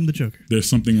we all become the Joker. There's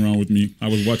something wrong with me. I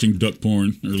was watching duck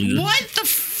porn earlier. What the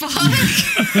fuck?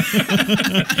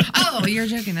 Oh, you're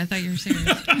joking. I thought you were serious.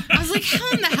 I was like,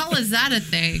 how in the hell is that a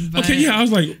thing? But okay, yeah, I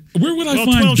was like, where would I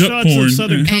find 12 duck shots porn? Of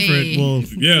Southern Comfort will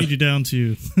lead you down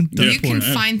to duck you porn.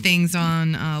 can find things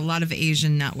on a lot of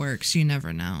Asian networks. You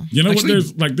never know. You know what?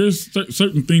 There's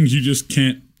certain things you just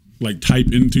can't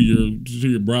type into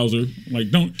your browser.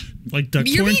 Don't duck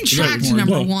You're porn? being tracked,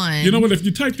 number one. You know what? If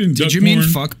you typed in duck Did you porn, mean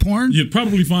fuck porn? You'd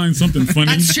probably find something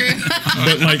funny. That's true.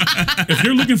 But if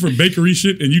you're looking for bakery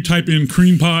shit and you type in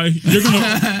cream pie, you're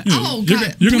gonna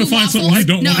you're gonna find something you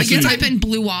don't want to see. No, you type in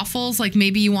blue waffles.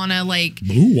 Maybe you want to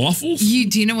blue waffles.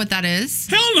 Do you know what that is?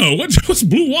 Hell no. What's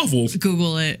blue waffles?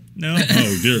 Google it. No.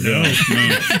 Oh dear God.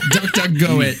 No. Duck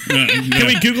go it. Can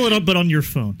we Google it up, but on your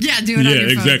phone? Yeah, do it on your phone.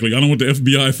 Yeah, exactly. I don't want the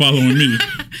FBI following me.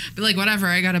 Be like, whatever.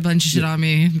 I got a bunch of shit on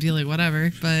me. Be like,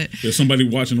 whatever. But there's somebody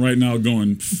watching right now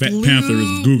going, Fat Panther is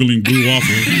Googling blue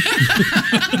waffles.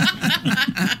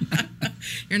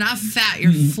 You're not fat.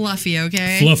 You're fluffy,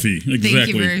 okay? Fluffy, exactly. Thank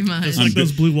you very much. It's like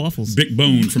those blue waffles. Big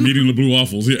bone from eating the blue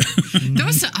waffles, yeah.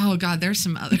 There's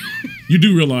some other. You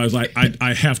do realize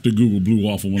I have to Google blue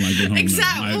waffle when I get home.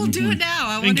 Exactly. We'll do it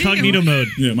now. Incognito mode.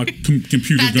 Yeah, my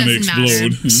computer's going to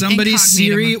explode. Somebody,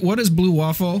 Siri, what is blue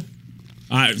waffle?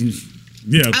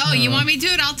 Yeah. Oh, you want me to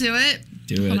do it? I'll do it.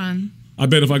 Do it. Hold on. I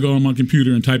bet if I go on my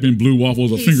computer and type in blue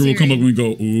waffles, a finger Siri. will come up and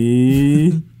go,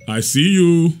 ooh, I see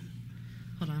you.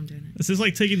 Hold on, I'm doing it. This is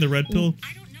like taking the red pill.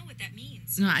 I don't know what that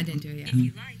means. No, I didn't do it yet. If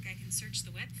you like, I can search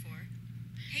the web for,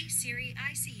 hey Siri,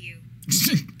 I see you.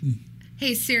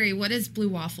 Hey Siri, what is blue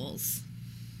waffles?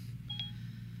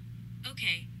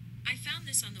 Okay, I found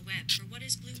this on the web for what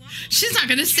is blue waffles. She's not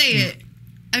going to say it.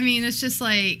 I mean, it's just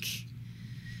like...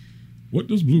 What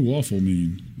does blue waffle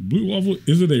mean? Blue waffle,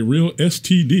 is it a real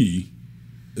STD?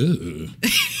 Ugh.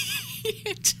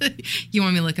 You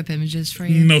want me to look up images for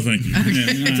you? No, thank you. Okay.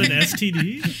 It's an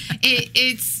STD?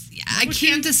 I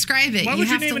can't describe it. Why would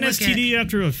you name an STD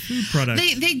after a food product?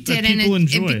 They did, and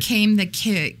it became the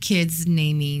kids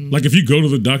naming. Like if you go to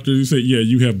the doctor, you say, yeah,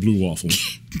 you have blue waffle.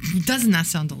 Doesn't that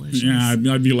sound delicious? Yeah,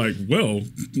 I'd be like, well,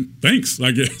 thanks,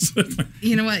 I guess.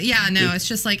 You know what? Yeah, no, it's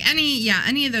just like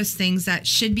any of those things that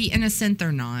should be innocent,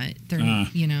 they're not. They're,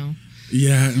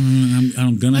 Yeah,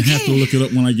 I'm going to have to look it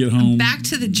up when I get home. Back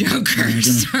to the Joker.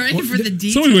 Sorry for the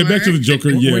detour. So anyway, back to the Joker.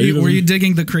 Yeah, were you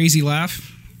digging the crazy laugh?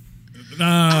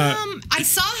 I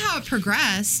saw how it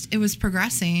progressed. It was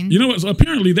progressing. You know what? So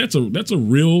apparently, that's a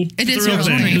real. It is a real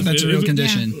thing. That's a real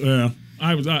condition. Yeah.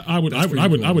 I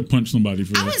would punch somebody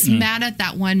for that. I was mad at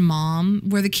that one mom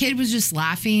where the kid was just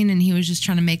laughing and he was just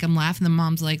trying to make him laugh, and the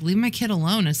mom's like, "Leave my kid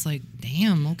alone." It's like,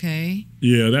 damn, okay.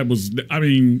 Yeah, that was. I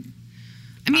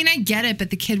mean, I get it, but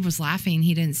the kid was laughing.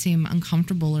 He didn't seem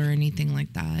uncomfortable or anything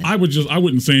like that. I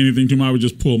wouldn't say anything to him. I would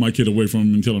just pull my kid away from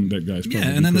him and tell him that guy's probably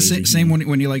and then crazy. the same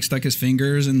when he stuck his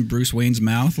fingers in Bruce Wayne's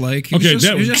mouth, he was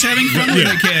just having fun with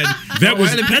the kid.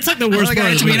 That's like the worst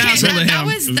part.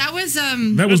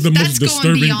 That was the most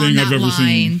disturbing thing I've ever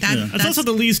seen. That's also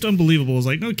the least unbelievable. Is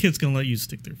like, no kid's gonna let you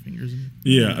stick their fingers in.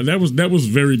 Yeah, that was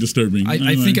very disturbing.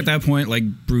 I think at that point,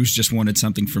 Bruce just wanted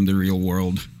something from the real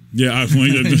world. Yeah, I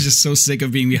was just so sick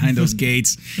of being behind those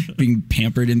gates, being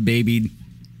pampered and babied.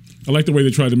 I like the way they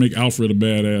tried to make Alfred a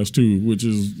badass too, which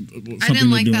is something I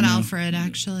didn't like that now. Alfred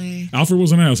actually. Alfred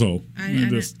was an asshole.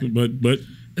 But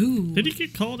ooh, did he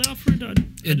get called Alfred?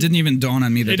 It didn't even dawn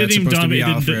on me that that's supposed to be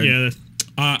Alfred. Yeah.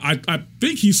 I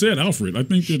think he said Alfred. I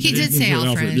think that he did say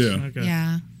Alfred. Yeah. Okay.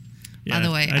 Yeah. By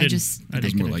the way, I just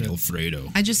was more like Alfredo.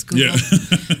 I just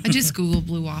Googled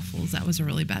blue waffles. That was a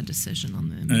really bad decision on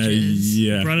the images.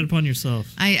 You brought it upon yourself.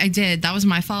 I did. That was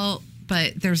my fault.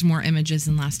 But there's more images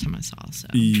than last time I saw. So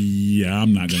yeah,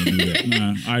 I'm not going to do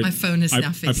that. My phone is now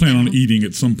I plan on eating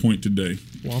at some point today.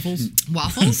 Waffles?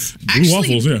 Waffles? Blue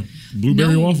waffles, yeah.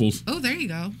 Blueberry waffles. Oh, there you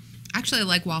go. Actually, I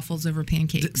like waffles over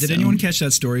pancakes. Did anyone catch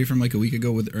that story from like a week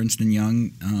ago with Ernst &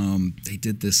 Young? They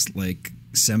did this like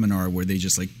seminar where they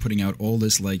just like putting out all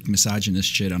this like misogynist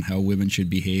shit on how women should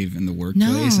behave in the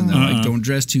workplace, and they're like, don't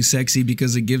dress too sexy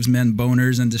because it gives men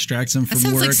boners and distracts them from work. That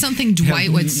sounds like something Dwight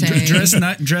would say.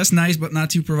 Dress nice but not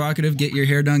too provocative. Get your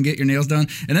hair done. Get your nails done.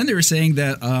 And then they were saying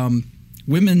that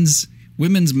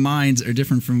women's minds are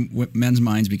different from men's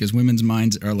minds because women's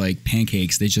minds are like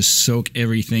pancakes. They just soak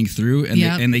everything through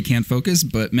and they can't focus.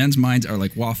 But men's minds are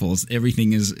like waffles.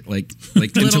 Everything is like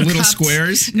into little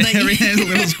squares. Everything is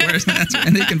little squares,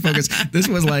 and they can focus. This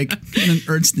was like an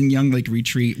Ernst & Young like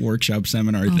retreat workshop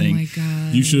seminar thing. Oh my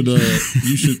god! You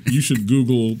should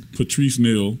Google Patrice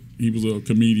Neal. He was a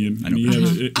comedian.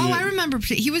 I remember.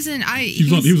 He was in.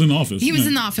 He was in the Office. He was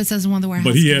in the Office as one of the warehouse.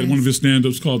 But he guys. had one of his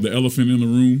stand-ups called "The Elephant in the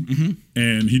Room,"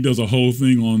 and he does a whole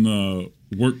thing on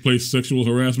workplace sexual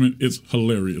harassment. It's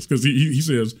hilarious because he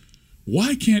says,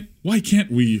 "Why can't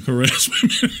we harass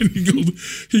women?" And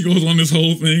he goes on this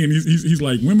whole thing, and he's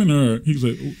like, "Women are." He's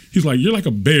like, "You're like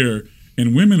a bear,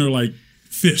 and women are like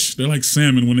fish. They're like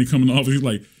salmon when they come in the office." He's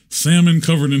like, salmon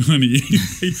covered in honey.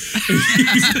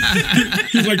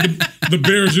 He's like the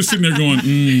bear is just sitting there going,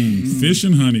 fish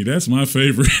and honey. That's my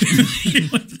favorite.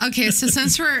 Okay, so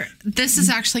this is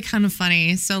actually kind of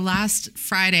funny. So last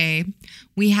Friday,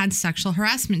 we had sexual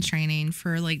harassment training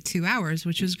for like 2 hours,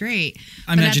 which was great.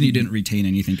 I imagine you didn't retain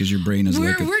anything because your brain is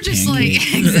like a we're just pancake.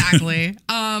 like, exactly.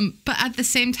 But at the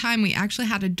same time, we actually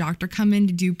had a doctor come in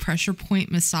to do pressure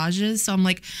point massages. So I'm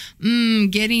like,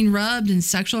 getting rubbed and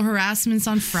sexual harassment's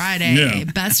on Friday. Yeah.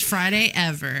 Best Friday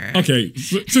ever. Okay,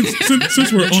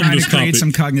 since we're on trying this to create topic,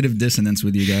 some cognitive dissonance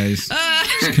with you guys.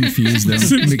 Just confuse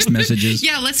them, mixed messages.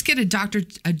 Yeah, let's get a doctor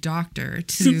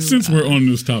to. Since we're on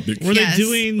this topic, were they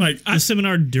doing like a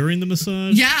seminar during the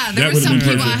massage? Yeah, there were some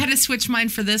people. I had to switch mine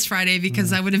for this Friday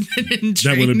because I would have been in training.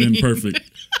 That would have been perfect.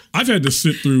 I've had to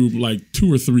sit through like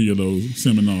 2 or 3 of those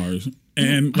seminars,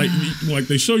 and like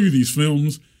they show you these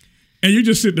films. And you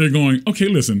just sit there going, okay,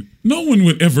 listen, no one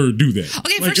would ever do that.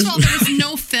 Okay, first of all, there was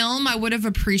no film. I would have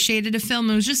appreciated a film.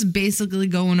 It was just basically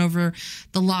going over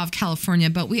the law of California.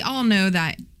 But we all know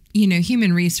that,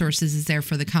 human resources is there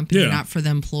for the company, not for the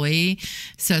employee.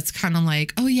 So it's kind of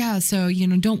like, oh, yeah, so,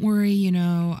 don't worry,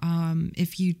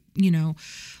 if you,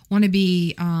 want to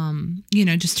be,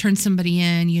 just turn somebody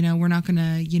in, we're not going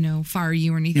to, fire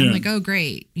you or anything. I'm like, oh,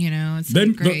 great. It's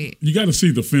great. You got to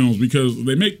see the films because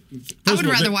they make. I would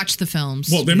rather watch the films.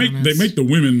 Well, they make the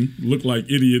women look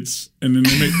like idiots, and then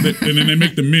they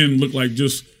make the men look like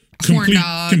just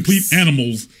complete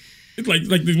animals. It's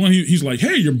like the one he's like,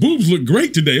 hey, your boobs look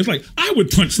great today. It's like, I would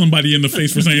punch somebody in the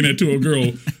face for saying that to a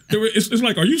girl. It's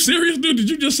like, are you serious, dude? Did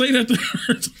you just say that to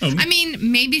her? I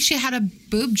mean, maybe she had a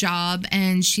boob job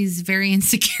and she's very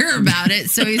insecure about it,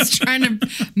 so he's trying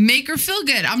to make her feel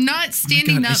good. I'm not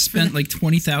standing up. I spent like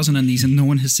 $20,000 on these and no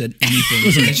one has said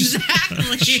anything.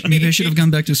 Exactly. Maybe I should have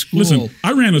gone back to school. Listen,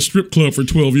 I ran a strip club for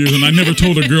 12 years and I never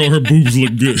told a girl her boobs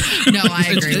look good. No,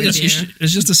 I agree with you.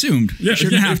 It's just assumed. Yeah, you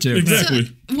shouldn't have to. Exactly.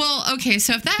 Okay,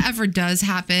 so if that ever does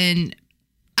happen,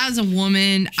 as a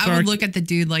woman, I would look at the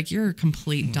dude like, you're a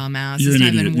complete dumbass. You're it's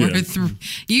an not idiot, even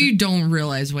worth. You don't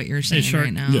realize what you're saying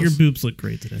right now. Your boobs look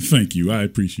great today. Thank you. I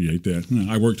appreciate that.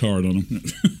 I worked hard on them.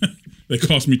 They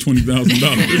cost me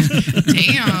 $20,000.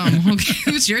 Damn. Okay,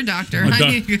 who's your doctor?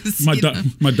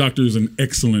 My doctor is an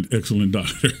excellent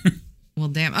doctor. Well,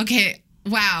 damn. Okay.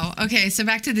 Wow. Okay, so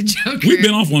back to the Joker. We've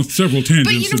been off on several tangents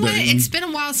today. But you know today. what? It's been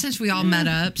a while since we all met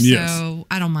up, so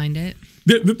I don't mind it.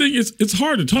 The thing is, it's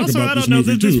hard to talk about this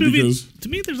movie, too, because to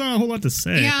me, there's not a whole lot to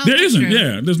say. Yeah, there isn't. True.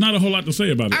 Yeah, there's not a whole lot to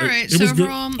say about it. All right, it was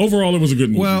overall, it was a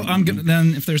good movie. Well,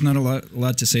 then if there's not a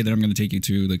lot to say, then I'm going to take you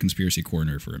to the conspiracy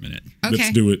corner for a minute. Okay.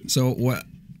 Let's do it. So what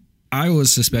I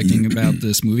was suspecting about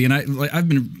this movie, and I've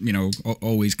been,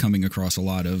 always coming across a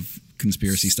lot of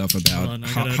conspiracy stuff about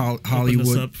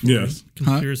Hollywood. Yes.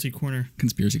 Conspiracy corner.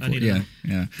 Conspiracy corner.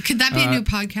 Yeah. Could that be a new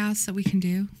podcast that we can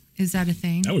do? Is that a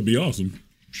thing? That would be awesome.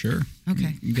 Sure.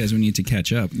 Okay. You guys will need to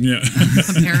catch up. Yeah.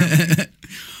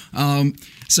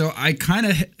 So I kind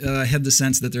of had the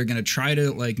sense that they're going to try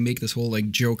to like make this whole like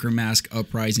Joker mask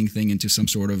uprising thing into some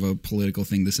sort of a political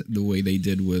thing, the way they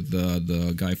did with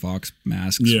the Guy Fawkes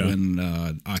masks when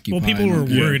Occupy. Well, people were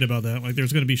worried about that. Like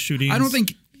there's going to be shootings. I don't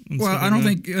think. Well, I don't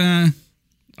think.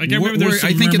 I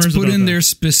think it's put in there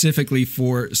specifically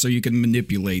so you can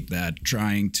manipulate that,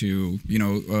 trying to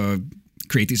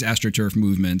create these AstroTurf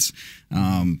movements.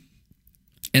 And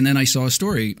then I saw a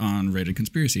story on Reddit,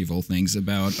 Conspiracy of all things,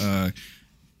 about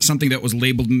something that was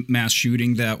labeled mass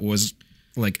shooting that was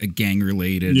like a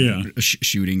gang-related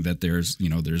shooting that there's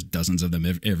dozens of them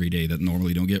every day that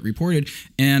normally don't get reported.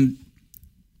 And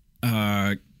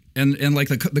like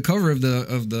the cover of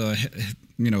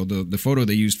the photo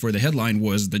they used for the headline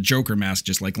was the Joker mask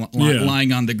just like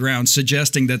lying on the ground,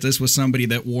 suggesting that this was somebody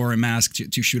that wore a mask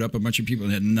to shoot up a bunch of people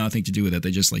and had nothing to do with it.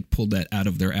 They just like pulled that out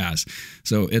of their ass.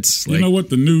 So it's like, you know what,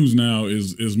 the news now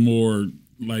is more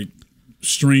like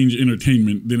strange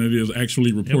entertainment than it is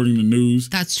actually reporting the news.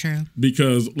 That's true.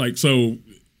 Because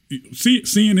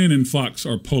CNN and Fox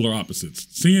are polar opposites.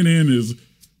 CNN is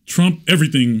Trump,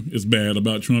 everything is bad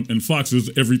about Trump, and Fox is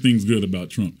everything's good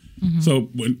about Trump. Mm-hmm. So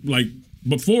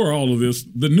before all of this,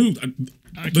 the news.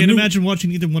 I can't imagine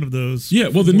watching either one of those. Yeah,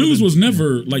 well, the news was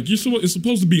never like it's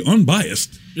supposed to be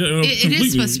unbiased. It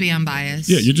is supposed to be unbiased.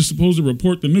 Yeah, you're just supposed to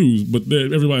report the news, but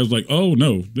everybody's like, "Oh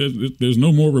no, there's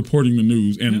no more reporting the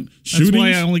news." And shootings. That's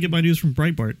why I only get my news from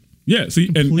Breitbart. Yeah, see,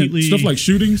 and stuff like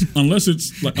shootings, unless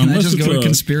it's like unless it's a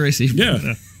conspiracy.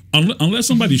 Yeah. Unless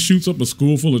somebody shoots up a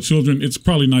school full of children, it's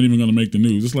probably not even going to make the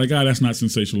news. It's like, that's not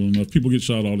sensational enough. People get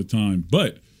shot all the time,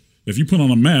 but if you put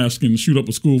on a mask and shoot up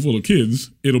a school full of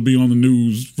kids, it'll be on the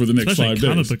news for the next 5 days.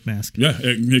 Comic book mask. Yeah,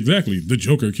 exactly. The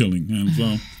Joker killing. And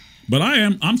so, but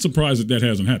I'm surprised that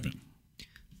hasn't happened.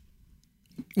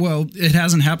 Well, it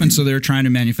hasn't happened, so they're trying to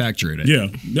manufacture it. Yeah,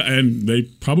 and they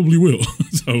probably will.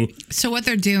 So what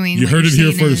they're doing? You heard it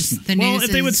here first. Well,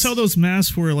 if they would sell those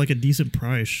masks for like a decent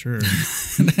price, sure.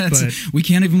 We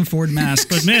can't even afford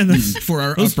masks. But man, for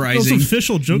our uprising, those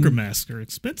official Joker masks are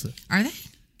expensive. Are they?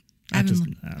 I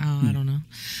don't know.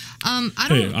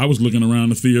 I was looking around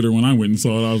the theater when I went and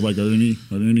saw it. I was like, are there any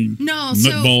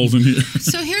nutballs in here?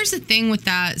 So here's the thing with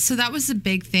that. So that was the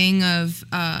big thing of,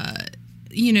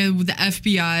 the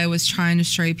FBI was trying to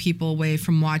stray people away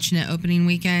from watching it opening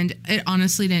weekend. It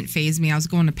honestly didn't faze me. I was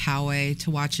going to Poway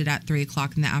to watch it at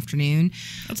 3:00 in the afternoon.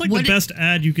 That's like the best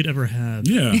ad you could ever have.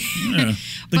 Yeah.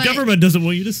 The government doesn't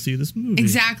want you to see this movie.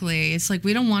 Exactly. It's like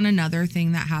we don't want another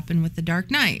thing that happened with The Dark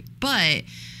Knight. But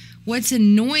what's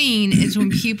annoying is when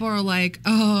people are like,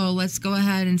 oh, let's go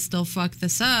ahead and still fuck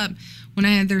this up.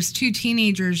 There's 2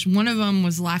 teenagers, one of them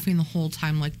was laughing the whole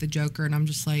time like the Joker, and I'm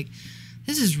just like,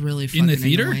 this is really fucking in the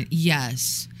theater? Annoying.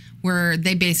 Yes. Where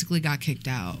they basically got kicked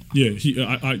out. Yeah,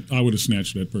 I would have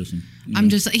snatched that person. I'm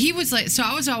just, he was like, so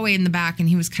I was all the way in the back and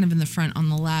he was kind of in the front on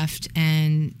the left.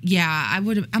 And yeah,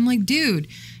 I'm like, dude,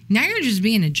 now you're just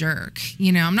being a jerk.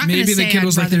 I'm not going to say. Maybe the kid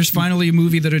was like, there's finally a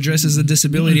movie that addresses the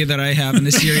disability that I have in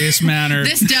a serious manner.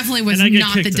 This definitely was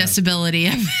not the disability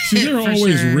of it. See, there are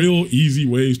always real easy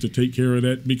ways to take care of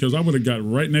that, because I would have got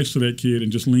right next to that kid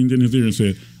and just leaned in his ear and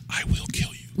said, I will kill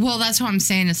you. Well, that's what I'm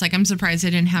saying. It's like, I'm surprised they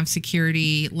didn't have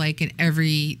security like in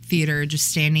every theater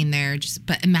just standing there.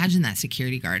 But imagine that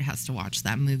security guard has to watch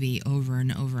that movie over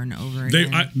and over and over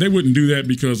again. They wouldn't do that,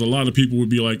 because a lot of people would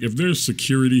be like, if there's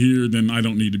security here, then I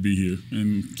don't need to be here.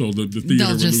 And so the theater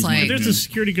they'll just like, there's a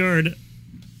security guard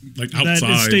like outside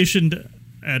that is stationed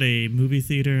at a movie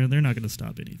theater, they're not going to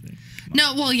stop anything.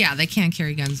 No, well, yeah, they can't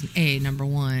carry guns, number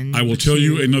one. I will tell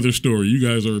you another story. You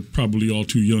guys are probably all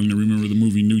too young to remember the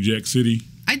movie New Jack City.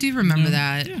 I do remember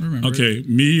that. Yeah, remember it.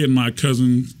 Me and my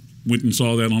cousin went and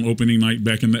saw that on opening night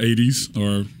back in the 80s.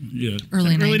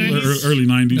 Early 90s. Early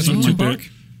 90s, something like Tupac? that.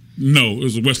 No, it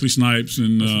was Wesley Snipes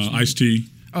and Ice-T.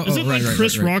 Isn't like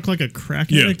Chris Rock like a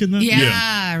crack addict in that? Yeah,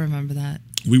 I remember that.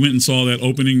 We went and saw that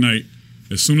opening night.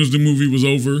 As soon as the movie was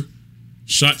over,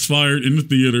 shots fired in the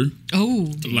theater. Oh.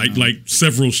 Like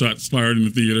several shots fired in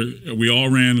the theater. We all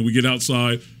ran and we get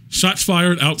outside. Shots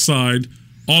fired outside.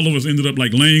 All of us ended up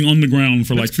like laying on the ground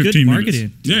for like 15 minutes.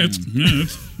 Yeah,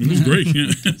 it was great.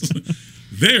 Yeah.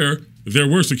 There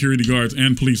were security guards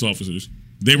and police officers.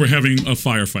 They were having a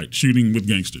firefight, shooting with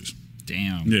gangsters.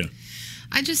 Damn. Yeah.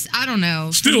 I don't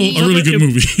know. Still a really good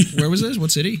movie. Where was this?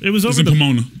 What city? It was over in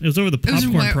Pomona. It was over the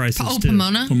popcorn prices too.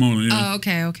 Pomona? Pomona, yeah. Oh,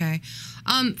 okay.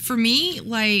 For me,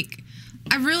 like,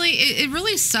 It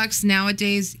really sucks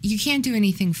nowadays. You can't do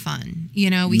anything fun. You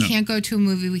know, we can't go to a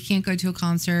movie. We can't go to a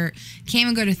concert. Can't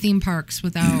even go to theme parks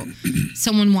without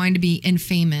someone wanting to be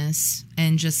infamous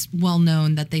and just well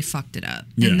known that they fucked it up.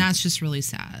 And that's just really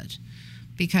sad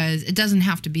because it doesn't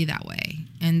have to be that way.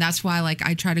 And that's why, like,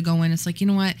 I try to go in. It's like, you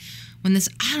know what? When this,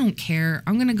 I don't care.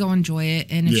 I'm going to go enjoy it.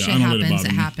 And if shit happens,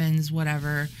 it happens,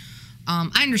 whatever.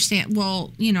 I understand.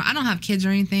 Well, you know, I don't have kids or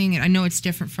anything. And I know it's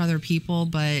different for other people,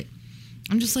 but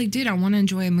I'm just like, dude, I want to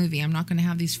enjoy a movie. I'm not going to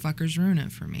have these fuckers ruin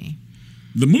it for me.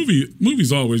 The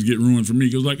movies always get ruined for me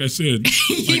because, like I said,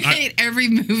 you hate every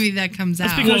movie that comes out.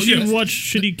 That's because you watch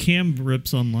shitty cam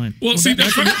rips online. Well, see,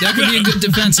 that could be a good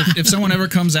defense if someone ever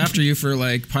comes after you for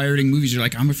like pirating movies. You're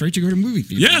like, I'm afraid to go to movie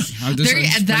theaters. Yeah,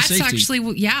 that's actually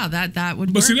that would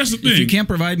work. But see, that's the thing. If you can't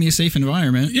provide me a safe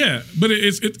environment, but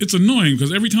it's annoying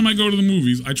because every time I go to the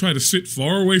movies, I try to sit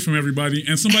far away from everybody,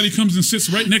 and somebody comes and sits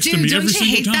right next to me every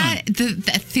single time.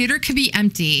 The theater could be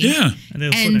empty. Yeah,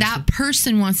 and that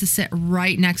person wants to sit right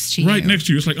next to you. Right next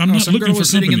to you. It's like, I'm not looking for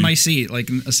sitting company. in my seat, like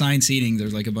assigned seating.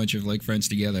 There's like a bunch of like friends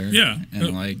together. Yeah.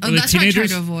 And like, that's what I try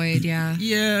to avoid. Yeah,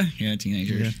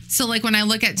 teenagers. Yeah. So like when I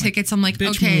look at tickets, I'm like,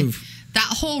 okay,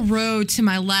 that whole row to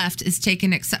my left is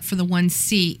taken except for the one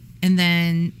seat. And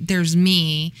then there's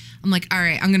me. I'm like, all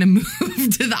right, I'm going to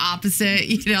move to the opposite.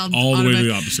 You know, all the way to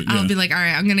the opposite. I'll be like, all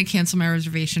right, I'm going to cancel my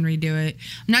reservation, redo it.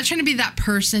 I'm not trying to be that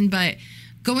person, but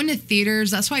going to theaters,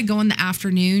 that's why I go in the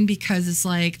afternoon because it's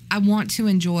like I want to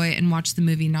enjoy and watch the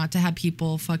movie, not to have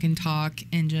people fucking talk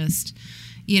and just,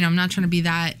 you know, I'm not trying to be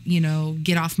that, you know,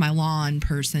 get off my lawn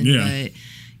person. Yeah. But,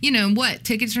 you know,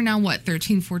 tickets are now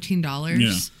 $13, $14.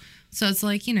 Yeah. So it's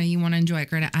like, you know, you want to enjoy it.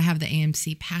 Granted, I have the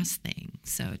AMC pass thing,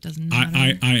 so it doesn't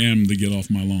matter. I am the get off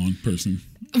my lawn person.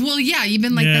 Well, yeah, you've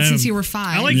been like that since you were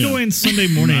 5. I like going Sunday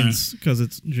mornings because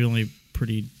it's generally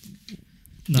pretty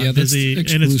busy.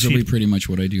 That's exclusively pretty much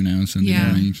what I do now, Sunday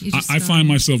mornings. I find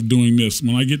myself doing this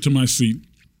when I get to my seat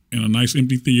in a nice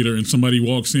empty theater and somebody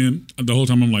walks in. The whole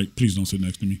time I'm like, please don't sit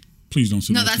next to me. Please don't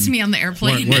sit next to me. No, that's me on the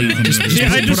airplane. Why are you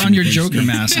coming put on your Joker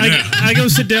mask. I go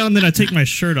sit down, then I take my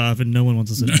shirt off, and no one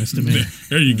wants to sit next to me.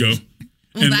 There you go.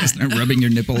 Well, and start rubbing your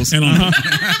nipples. And on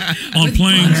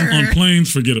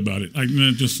planes, forget about it.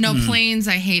 Planes.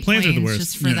 I hate planes. Are the worst.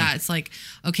 Just for that, it's like,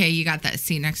 okay, you got that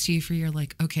seat next to you for you're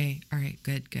like, okay, all right,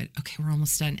 good. Okay, we're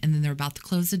almost done, and then they're about to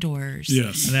close the doors.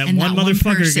 Yes, and that one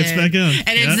motherfucker gets back on,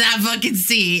 and it's that fucking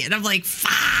seat, and I'm like,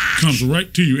 fuck. Comes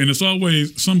right to you, and it's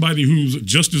always somebody who's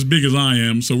just as big as I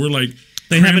am. So we're like,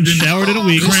 they haven't showered in a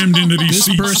week, crammed into these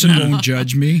seats. This person won't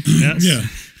judge me. Yes. Yeah,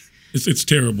 it's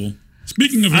terrible.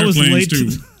 Speaking of airplanes, too,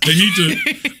 they need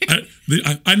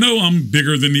to. I know I'm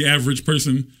bigger than the average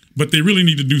person, but they really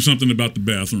need to do something about the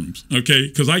bathrooms, okay?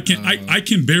 Because I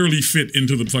can barely fit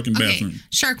into the fucking bathroom.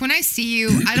 Shark, when I see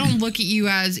you, I don't look at you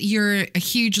as you're a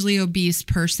hugely obese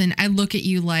person. I look at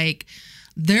you like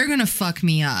they're gonna fuck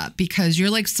me up because you're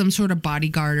like some sort of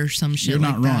bodyguard or some shit. You're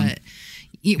not like wrong. That.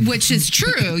 Which is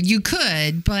true, you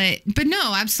could, but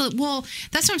no, absolutely. Well,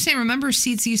 that's what I'm saying. Remember,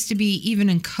 seats used to be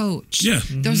even in coach. Yeah,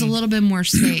 there was a little bit more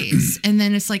space, and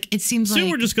then it's like it seems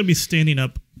like we're just gonna be standing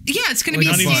up. Yeah, it's gonna be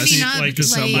standing up, like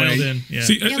just piled in. Yeah.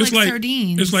 See, it's like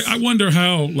sardines. It's like I wonder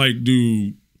how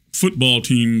do football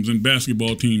teams and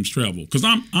basketball teams travel? Because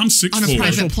I'm 6'4". On a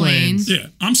private plane. Yeah,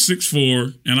 I'm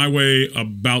 6'4", and I weigh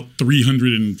about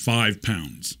 305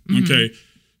 pounds. Okay,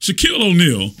 Shaquille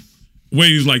O'Neal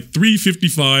weighs like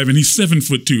 355 and he's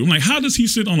 7'2". I'm like, how does he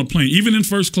sit on a plane, even in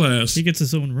first class? He gets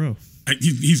his own row.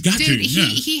 He's got to.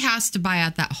 He has to buy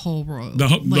out that whole row.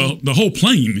 The whole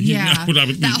plane. Yeah.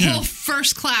 Whole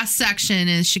first class section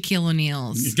is Shaquille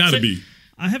O'Neal's. It's got to be.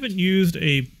 I haven't used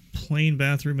a plane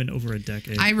bathroom in over a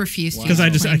decade. I refuse to because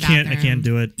I can't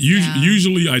do it.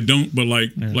 Usually I don't, but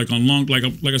like on long like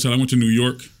I said, I went to New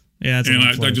York. Yeah, and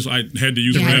I had to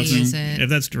use the bathroom. If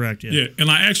that's direct, yeah.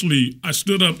 And I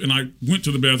stood up and I went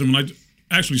to the bathroom and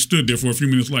I actually stood there for a few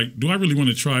minutes. Like, do I really want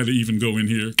to try to even go in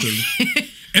here?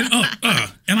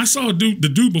 And I saw the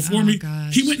dude before me.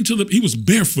 Gosh. He was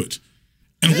barefoot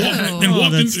and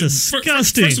walked. That's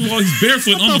disgusting. First of all, he's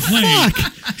barefoot on the plane.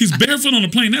 He's barefoot on the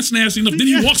plane. That's nasty enough. Then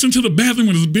he walks into the bathroom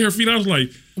with his bare feet. I was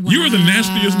like, you are the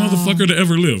nastiest motherfucker to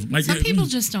ever live. Like, some people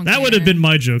just don't. That would have been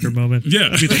my Joker moment.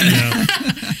 Yeah.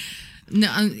 No,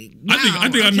 I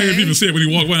think I may have even said when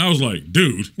he walked away. I was like,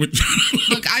 "Dude."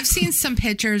 Look, I've seen some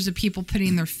pictures of people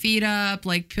putting their feet up,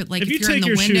 like if you you're take in the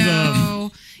your window, shoes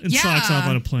off and socks off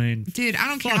on a plane, dude. I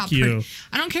don't care how pretty.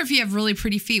 I don't care if you have really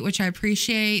pretty feet, which I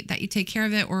appreciate that you take care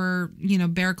of it, or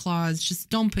bear claws. Just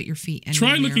don't put your feet in.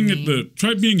 Try being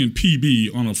in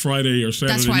PB on a Friday or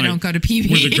Saturday. That's why I don't go to PB.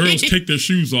 Where the girls take their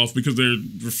shoes off because their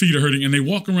feet are hurting, and they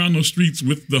walk around those streets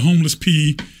with the homeless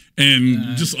pee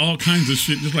and just all kinds of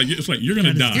shit. It's like you're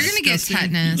gonna die. You're gonna get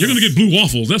tetanus. You're gonna get blue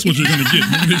waffles. That's what you're gonna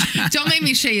get. Don't make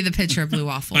me show you the picture of blue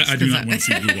waffles. I do not want to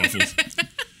see blue waffles.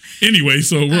 Anyway,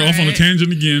 so we're off on a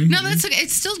tangent again. No, that's okay.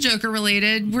 It's still Joker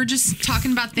related. We're just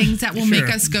talking about things that will make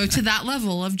us go to that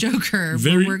level of Joker.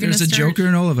 There's a Joker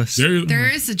in all of us. There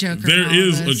is a Joker. There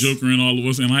is a Joker in all of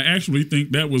us, and I actually think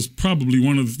that was probably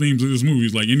one of the themes of this movie.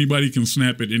 Is like anybody can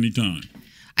snap at any time.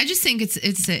 I just think it's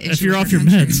if you're off your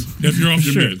meds. If you're off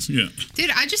your meds, yeah. Dude,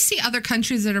 I just see other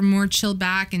countries that are more chilled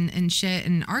back and shit,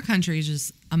 and our country is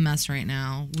just a mess right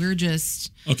now. We're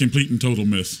just a complete and total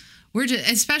mess. We're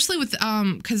just, especially with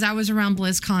because I was around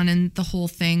BlizzCon and the whole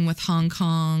thing with Hong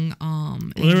Kong. Well,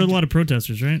 there were a lot of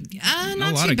protesters, right? Not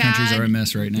a lot too of bad. countries are a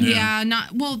mess right now. Yeah,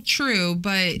 true,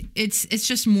 but it's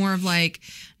just more of like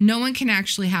no one can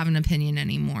actually have an opinion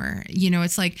anymore. You know,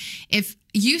 it's like if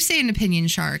you say an opinion,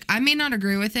 Shark, I may not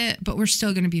agree with it, but we're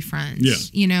still going to be friends. Yeah.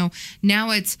 You know,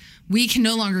 now we can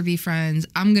no longer be friends.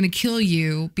 I'm going to kill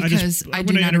you because I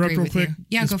do not agree with you.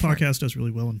 Yeah, this go for it. This podcast does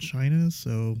really well in China,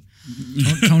 so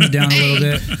tone it down a little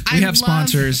bit. We have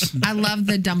sponsors. I love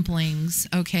the dumplings.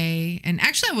 Okay, and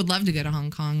actually, I would love to go to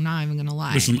Hong Kong. Not even going to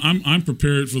lie. Listen, I'm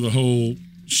prepared for the whole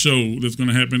show that's going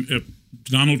to happen if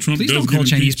Donald Trump Please does don't call get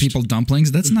Chinese impeached. people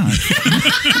dumplings. That's not.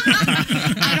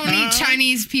 I don't eat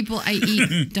Chinese people. I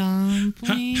eat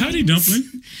dumplings. Howdy, dumpling.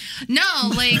 No,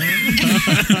 like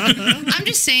I'm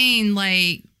just saying,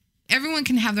 like everyone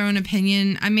can have their own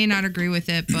opinion. I may not agree with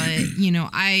it, but you know,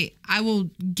 I will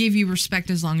give you respect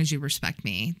as long as you respect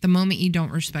me. The moment you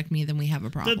don't respect me, then we have a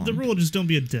problem. The rule, just don't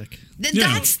be a dick.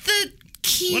 That's the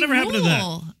key. Whatever happened to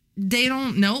that? They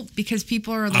don't know because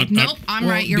people are like, nope, I'm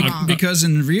right, you're wrong. Because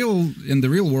in the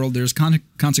real world, there's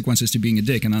consequences to being a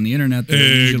dick, and on the internet,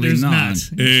 there's usually not.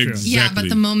 Exactly. Yeah, but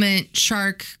the moment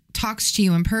Shark talks to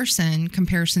you in person,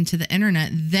 comparison to the internet,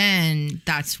 then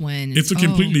that's when it's a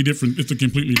completely different. It's a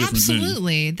completely different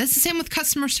Absolutely. thing. That's the same with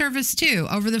customer service too.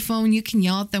 Over the phone, you can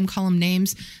yell at them, call them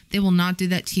names. They will not do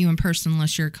that to you in person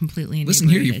unless you're completely Listen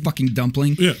here, you fucking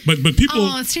dumpling. Yeah, but people.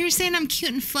 Oh, so you're saying I'm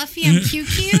cute and fluffy? I'm cute.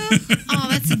 Oh,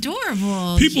 that's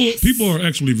adorable. People are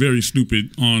actually very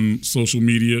stupid on social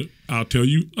media. I'll tell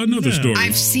you another story.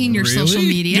 I've seen your social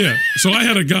media. Yeah. So I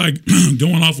had a guy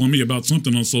going off on me about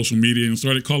something on social media and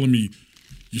started calling me,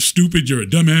 "You're stupid, you're a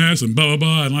dumbass," and blah,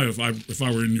 blah, blah. And if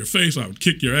I were in your face, I would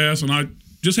kick your ass. And I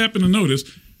just happened to notice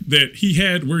that he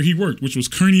had where he worked, which was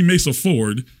Kearney Mesa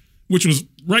Ford, which was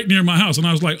right near my house. And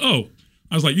I was like,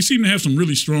 you seem to have some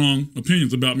really strong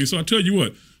opinions about me. So I tell you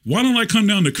what, why don't I come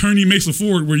down to Kearney Mesa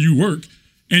Ford where you work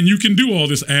and you can do all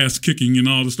this ass kicking and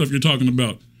all the stuff you're talking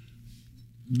about.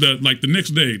 The next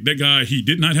day, that guy, he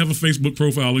did not have a Facebook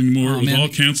profile anymore. It was all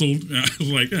canceled. I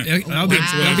was like, that'll be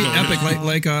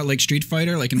epic, like Street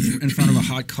Fighter, like in front of a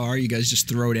hot car. You guys just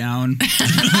throw down,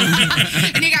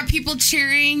 and you got people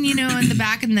cheering, you know, in the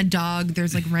back, and the dog.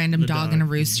 There's like random dog and a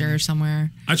rooster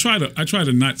somewhere. I try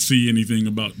to not see anything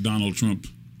about Donald Trump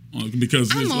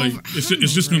because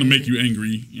it's just going to make you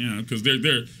angry. Yeah, because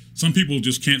they're. Some people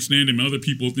just can't stand him. Other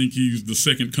people think he's the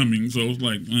second coming. So it's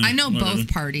like, I know whatever. both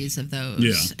parties of those.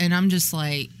 Yeah. And I'm just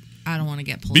like, I don't want to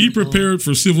get political. Be prepared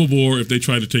for civil war if they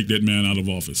try to take that man out of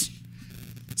office.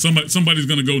 Somebody's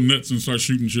going to go nuts and start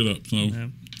shooting shit up. So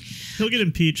he'll get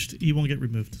impeached. He won't get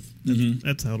removed.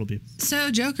 That's how it'll be. So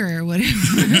Joker, what's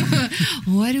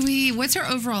our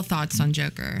overall thoughts on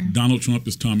Joker? Donald Trump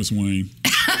is Thomas Wayne.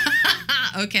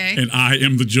 Okay. And I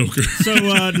am the Joker. So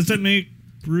does that make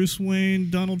Bruce Wayne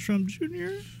Donald Trump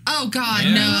Jr.? Oh God,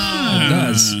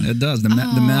 no! It does. The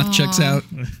math checks out.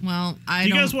 Well, Do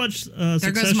you guys watch Succession?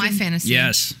 There goes my fantasy.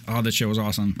 Yes. Oh, that show was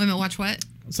awesome. Wait a minute, watch what?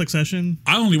 Succession.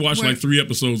 I only watched like 3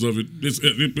 episodes of it.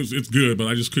 It's good, but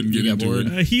I just couldn't get into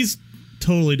it. He's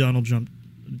totally Donald Trump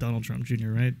Jr.,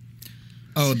 right?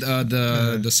 Oh,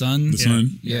 the son. The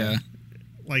son. Yeah.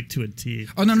 Like to a T.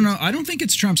 Oh no! I don't think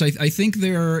it's Trump's. I think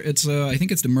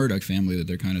it's the Murdoch family that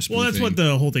they're kind of spoofing. Well, that's what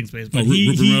the whole thing's based on.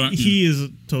 He is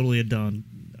totally a Don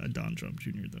Trump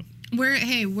Jr. though.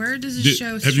 Where does this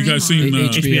show? Have you guys seen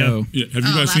HBO? Yeah, have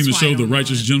you guys seen the show The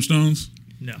Righteous Gemstones?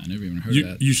 No, I never even heard of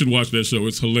that. You should watch that show.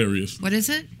 It's hilarious. What is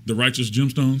it? The Righteous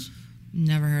Gemstones.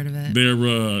 Never heard of it.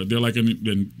 They're like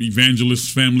an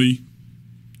evangelist family.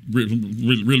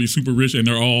 Really super rich, and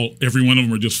every one of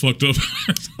them are just fucked up.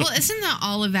 Well, isn't that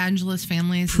all evangelist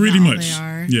families? Pretty much. They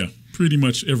are? Yeah, pretty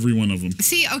much every one of them.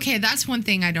 See, okay, that's one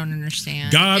thing I don't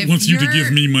understand. God wants you to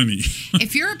give me money.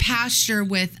 If you're a pastor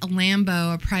with a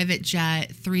Lambo, a private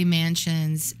jet, 3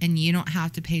 mansions, and you don't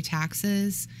have to pay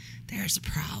taxes, there's a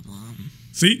problem.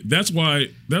 See, that's why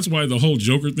the whole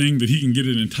Joker thing, that he can get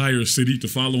an entire city to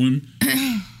follow him.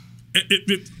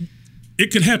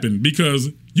 It could happen because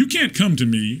you can't come to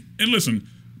me and listen.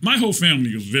 my whole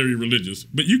family was very religious,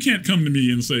 but you can't come to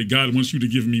me and say God wants you to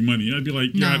give me money. I'd be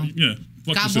like, No.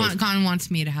 fuck yourself. God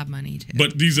wants me to have money too.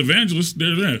 But these evangelists,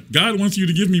 they're there. God wants you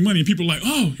to give me money. And people are like,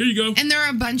 oh, here you go. And there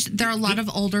are a lot of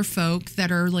older folk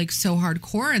that are like so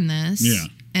hardcore in this. Yeah.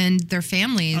 And their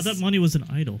families. I thought money was an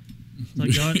idol.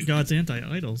 Like God's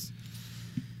anti-idols.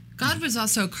 God was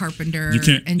also a carpenter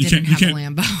and You didn't have a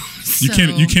Lambo.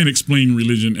 You can't explain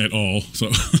religion at all.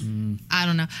 So I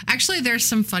don't know. Actually, there's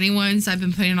some funny ones I've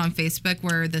been putting on Facebook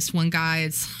where this one guy,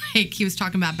 it's like he was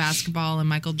talking about basketball and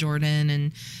Michael Jordan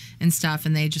and stuff,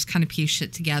 and they just kind of piece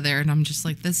shit together, and I'm just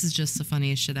like, this is just the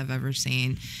funniest shit I've ever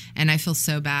seen. And I feel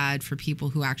so bad for people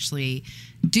who actually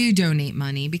do donate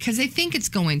money because they think it's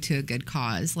going to a good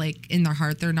cause. Like in their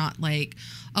heart, they're not like,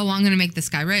 oh, I'm going to make this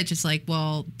guy rich. It's like,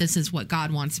 well, this is what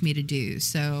God wants me to do.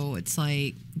 So it's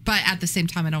like, but at the same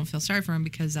time, I don't feel sorry for him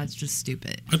because that's just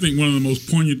stupid. I think one of the most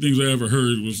poignant things I ever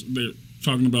heard was they're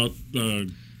talking about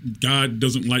God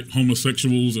doesn't like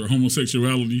homosexuals or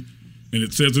homosexuality. And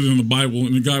it says it in the Bible,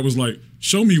 and the guy was like,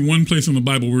 show me one place in the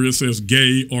Bible where it says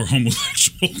gay or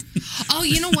homosexual. Oh,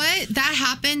 you know what? That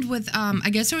happened with, I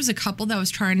guess there was a couple that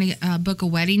was trying to book a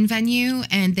wedding venue,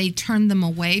 and they turned them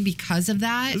away because of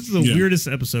that. This is the weirdest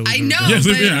episode. I know. Yes,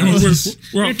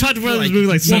 We're talking about this movie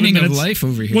like 7 minutes. Of life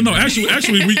over here. Well, no, actually,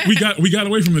 we got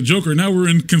away from the Joker. Now we're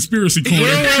in conspiracy corner.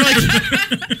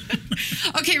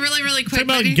 Okay, really quick.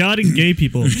 Talk about God and gay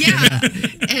people. Yeah,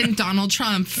 and Donald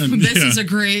Trump. This is a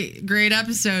great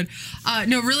episode.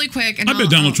 No, really quick. And I bet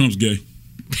Donald Trump's gay.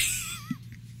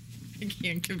 I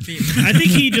can't compete. I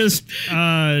think he just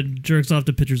jerks off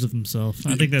to pictures of himself.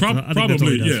 I think that's probably. That's all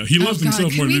he does. Yeah, he loves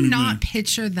himself more than anything. Can we not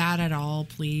picture that at all,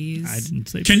 please? I didn't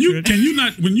say. Can you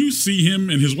not, when you see him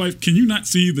and his wife, can you not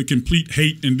see the complete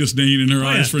hate and disdain in her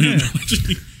eyes for him?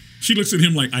 Yeah. She looks at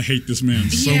him like, I hate this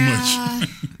man so much.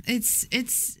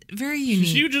 It's very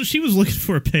unique. She was looking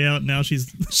for a payout. Now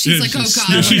she's like, oh God,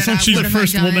 yeah, she's the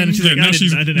first woman. She's like, now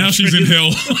she's in hell.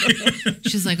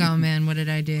 She's like, oh man, what did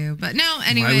I do? But no,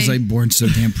 anyway. Why was I born so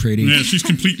damn pretty? Yeah, she's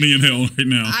completely in hell right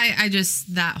now. I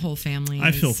just, that whole family.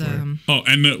 I feel for her. Oh,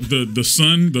 and the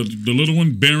son, the little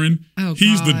one, Baron. Oh,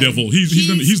 he's God. the devil. He's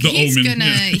the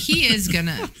omen. He is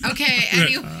gonna. Okay.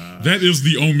 Anyway. That is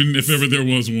the omen, if ever there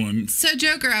was one. So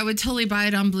Joker, I would totally buy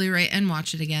it on Blu-ray and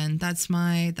watch it again. That's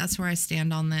where I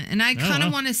stand on that. And I kind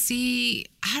of want to see.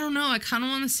 I don't know. I kind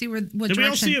of want to see what Did direction. we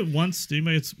all see it once? Did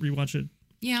anybody rewatch it?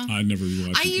 Yeah. I never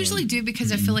rewatched it. I usually do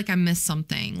because I feel like I missed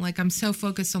something. Like I'm so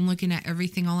focused on looking at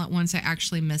everything all at once, I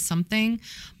actually miss something.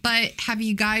 But have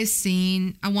you guys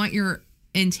seen? I want your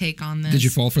intake on this. Did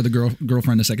you fall for the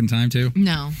girlfriend a second time too?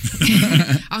 No.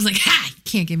 I was like, ha!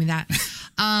 Can't give me that.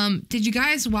 Did you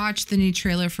guys watch the new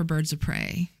trailer for Birds of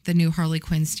Prey? The new Harley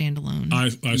Quinn standalone? I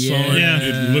saw it. Yeah.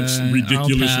 It looks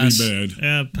ridiculously bad.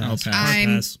 Yeah, pass.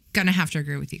 I'm gonna have to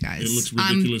agree with you guys. It looks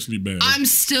ridiculously bad. I'm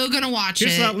still gonna watch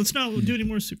it. Let's not do any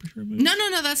more superhero movies.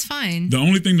 No, that's fine. The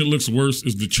only thing that looks worse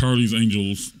is the Charlie's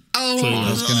Angels. trailer. I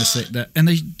was gonna say that, and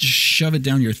they just shove it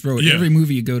down your throat. Yeah. Every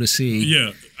movie you go to see.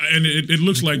 Yeah, and it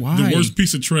looks like why? the worst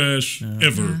piece of trash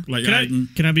ever. Like,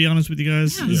 Can I be honest with you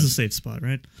guys? Yeah. This is a safe spot,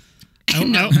 right?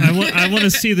 No. I want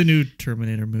to see the new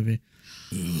Terminator movie.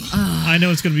 I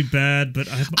know it's going to be bad, but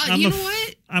you know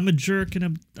what? I'm a jerk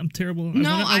and I'm terrible. No,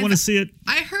 I want to see it.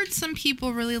 I heard some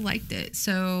people really liked it.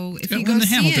 So if Got you go Linda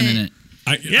see Hamilton it, in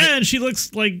it. And she looks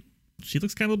kind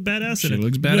of badass. She in it.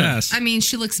 looks badass. I mean,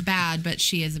 she looks bad, but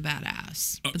she is a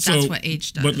badass. But that's what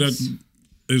age does. But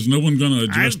is no one going to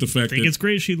address the fact I think that it's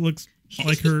great. She looks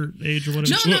like her age or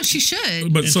whatever. No, she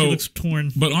should. But and she looks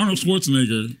torn. But Arnold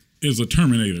Schwarzenegger is a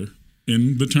Terminator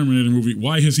in the Terminator movie.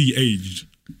 Why has he aged?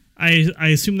 I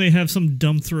assume they have some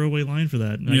dumb throwaway line for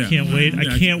that. And I can't wait.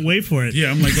 I can't wait for it. Yeah,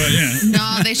 I'm like,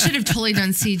 No, they should have totally done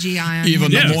CGI on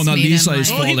Even him. the Mona Lisa is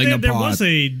Like- falling There apart. was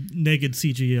a naked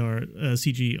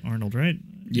CG Arnold, right?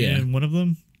 Yeah. In one of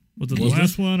them. Was it the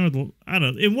last one or I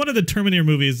don't know. In one of the Terminator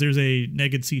movies, there's a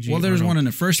naked CG. Well, there was Arnold. one in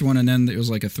the first one, and then it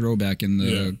was like a throwback in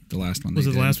the last one. Was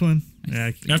it the last one?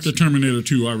 Yeah. After Terminator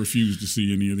 2, I refused to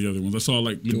see any of the other ones. I saw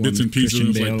like bits and pieces, and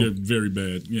it's like they're very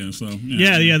bad. Yeah, so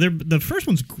The first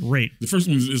one's great. The first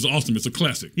one is awesome. It's a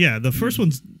classic. Yeah, the first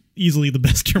one's easily the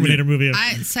best Terminator movie.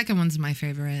 Second one's my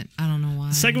favorite. I don't know why.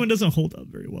 The second one doesn't hold up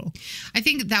very well. I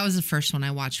think that was the first one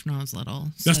I watched when I was little.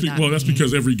 That's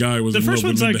because every guy was. The first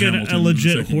one's like a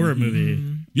legit horror movie.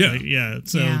 Mm-hmm. Yeah,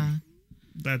 So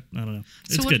that I don't know.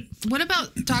 It's good. What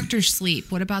about Doctor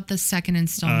Sleep? What about the second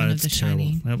installment of The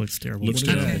Shining? That looks terrible. Looks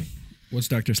terrible. Okay. What's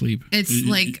Dr. Sleep? It's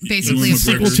like basically a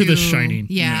sequel to The Shining.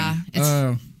 Yeah.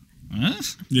 Oh. Yeah.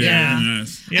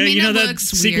 Yes. Yeah, I mean, you know it that looks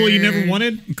sequel you never weird.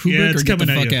 wanted? Kubrick, it's or get the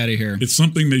coming at fuck you. out of here. It's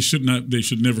something they should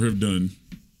never have done.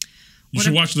 You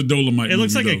should watch the Dolomite. It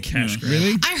looks like movie, a cash grab.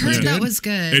 Really? I heard that was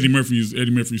good. Eddie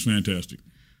Murphy's fantastic.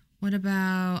 What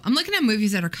about? I'm looking at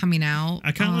movies that are coming out.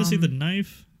 I kind of want to see The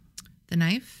Knife. The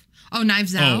Knife? Oh,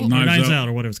 Knives Out. Knives Out,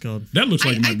 or whatever it's called. That looks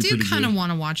like it might I be do pretty kind of good.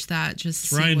 want to watch that. Just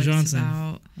to see Rian what Johnson. It's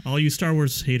about. All you Star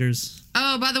Wars haters.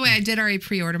 Oh, by the way, I did already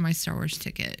pre-order my Star Wars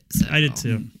ticket. So. I did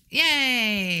too.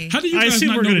 Yay! How do you I guys assume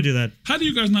not we're know- going to do that. How do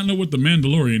you guys not know what The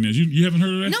Mandalorian is? You haven't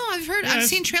heard of that? No, I've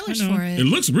seen trailers I know. for it. It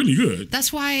looks really good.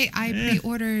 That's why I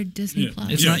pre-ordered Disney Yeah.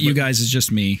 Plus. It's Yeah, not you but- guys. It's just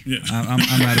me. Yeah. I'm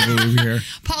out of the loop here.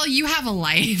 Paul, you have a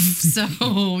life,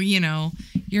 so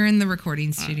you're in the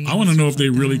recording studio. I want to know if they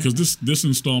really, because this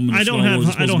installment of I Star don't have- Wars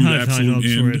is I supposed to don't be the have high absolute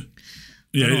hopes for end. it.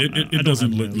 Yeah, I don't it have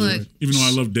doesn't high look hopes good. for it. Even though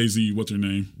I love Daisy, what's her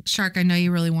name? Shark, I know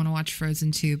you really want to watch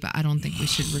Frozen 2, but I don't think we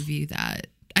should review that.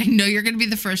 I know you're going to be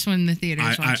the first one in the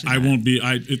theaters watching I that. won't be.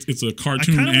 It's a I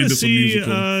cartoon kind of and want to it's a see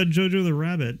musical. Jojo the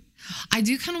Rabbit. I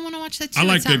do kind of want to watch that too. I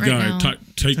like It's out that guy, right now.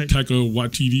 Taika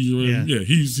Waititi. Or whatever. Yeah. Yeah,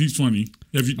 he's funny.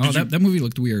 That movie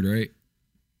looked weird, right?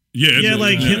 Yeah,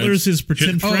 like Hitler's his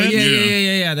pretend Oh friend.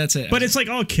 yeah. That's it. But it's like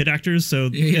all kid actors, so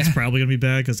it's probably going to be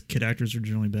bad because kid actors are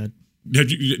generally bad.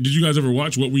 Did you guys ever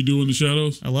watch What We Do in the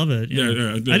Shadows? I love it. Yeah.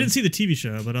 Yeah. I didn't see the TV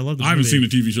show, but I love the I haven't movie. seen the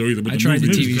TV show either. But I tried the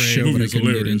movie TV is show, great. but I Movie is couldn't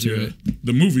get hilarious, into yeah. it.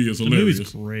 The movie is hilarious.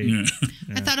 movie's great. Yeah.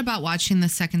 I thought about watching the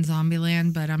second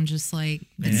Zombieland, but I'm just like,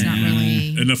 it's not really.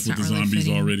 Enough it's with not the really zombies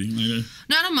fitting. already. Like,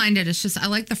 No, I don't mind it. It's just, I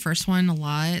like the first one a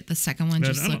lot. The second one Man,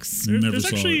 just I don't- looks. there's Never saw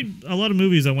actually a lot of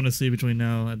movies I want to see between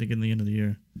now, I think, and the end of the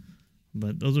year.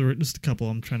 But those are just a couple.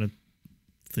 I'm trying to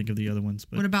think of the other ones.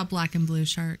 But What about Black and Blue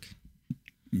Shark?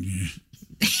 yeah.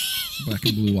 Black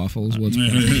and blue waffles. What's No,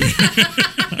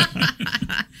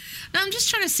 I'm just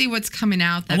trying to see what's coming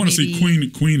out. That I want to maybe... see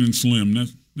Queen and Slim.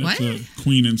 That's What?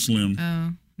 Queen and Slim.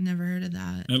 Oh, never heard of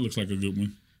that. That looks like a good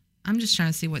one. I'm just trying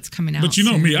to see what's coming out. But you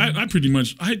know soon. me, I pretty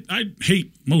much I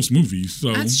hate most movies.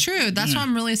 So That's true. That's yeah. why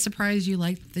I'm really surprised you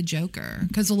liked The Joker,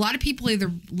 because a lot of people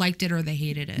either liked it or they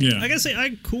hated it. Yeah. I gotta say,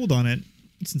 I cooled on it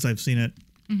since I've seen it.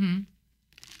 Mm-hmm.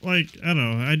 Like, I don't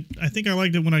know. I think I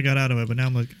liked it when I got out of it, but now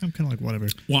I'm kind of like whatever.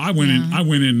 Well, I went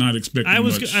in not expecting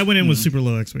much. I went in with super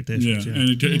low expectations. Yeah, Yeah, and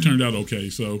it turned out okay.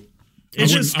 So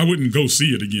I wouldn't go see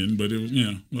it again, but it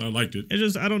was I liked it. It's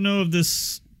just I don't know if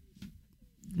this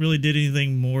really did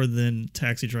anything more than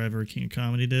Taxi Driver or King of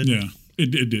Comedy did. Yeah,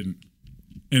 it didn't,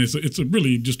 and it's a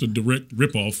really just a direct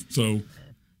ripoff. So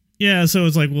Yeah, so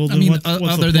it's like, well, I then mean, what's the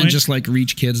other than point? just like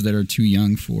reach kids that are too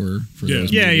young for Yeah.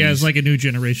 those yeah, movies. it's like a new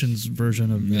generation's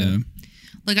version of Yeah.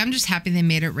 Like, I'm just happy they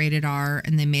made it rated R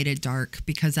and they made it dark,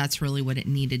 because that's really what it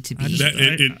needed to be.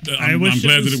 I'm wish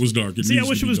glad that it was dark. See, I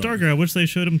wish it was darker. I wish they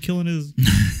showed him killing his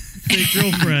fake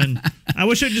girlfriend. I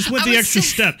wish I just went the extra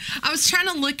step. I was trying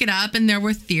to look it up, and there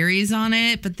were theories on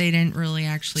it, but they didn't really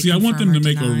actually. See, I want them to confirm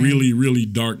or make a deny. really, really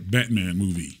dark Batman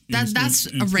movie. That's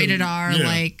a rated R, Yeah,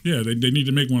 like. yeah, they need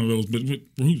to make one of those. But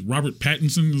who's Robert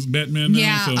Pattinson is Batman now?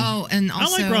 Yeah. So, Oh, and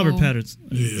also I like Robert Pattinson.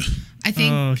 yeah. I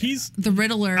think Oh, he's. the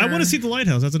Riddler. I want to see The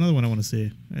Lighthouse. That's another one I want to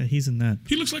see. He's in that.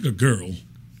 He looks like a girl.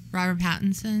 Robert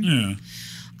Pattinson. Yeah,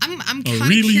 I'm a kind of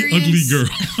really curious. ugly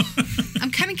girl.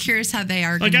 I'm kind of curious how they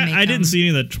are Like going to make I didn't him. see any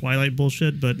of the Twilight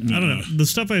bullshit, but I don't know. The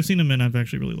stuff I've seen him in, I've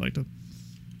actually really liked him.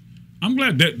 I'm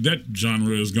glad that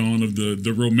genre is gone of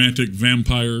the romantic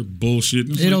vampire bullshit.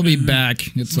 It's It'll like, be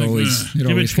back. It's like, always Give it it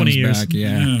always 20 comes years. back.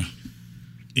 Yeah.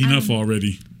 Enough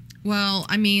already. Well,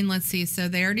 I mean, let's see. So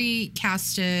they already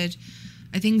casted,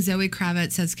 I think Zoe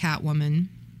Kravitz as Catwoman.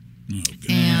 Oh, God.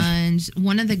 And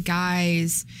one of the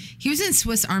guys, he was in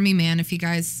Swiss Army Man, if you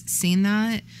guys seen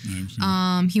that.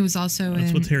 He was also That's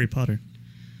in. with Harry Potter,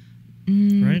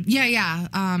 right?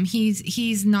 Yeah.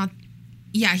 He's not.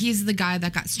 Yeah, he's the guy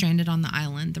that got stranded on the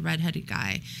island, the redheaded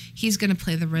guy. He's gonna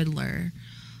play the Riddler.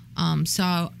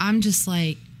 So I'm just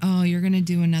like, oh, you're gonna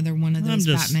do another one of I'm those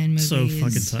just Batman movies. so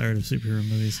fucking tired of superhero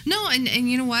movies. No, and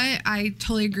you know what? I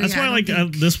totally agree. That's why I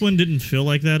don't think- this one didn't feel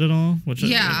like that at all. Which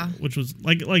which was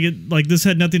like this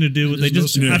had nothing to do with. They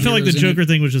There's just no I felt like the superheroes in Joker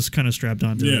thing was just kind of strapped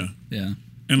onto Yeah, it. Yeah.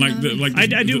 and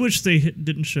I do wish they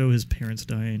didn't show his parents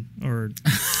dying, or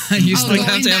You still going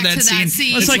have to have back that to that scene.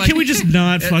 scene. it's like, can we just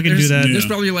not fucking do there's- that? There's Yeah.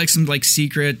 probably like some like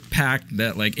secret pact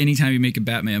that like anytime you make a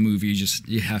Batman movie,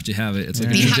 you have to have it. It's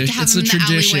like You a have to tradition. have It's him a in the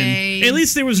tradition. alleyway, At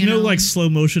least there was you no know? like slow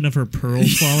motion of her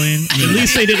pearls falling. At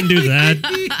least they didn't do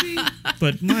that.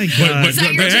 But my God, Is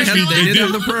that your general They did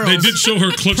have the pearls. They did show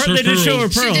her clutch her they did pearls. show her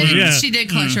pearls. Yeah. She did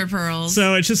clutch her pearls.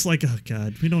 So it's just like, oh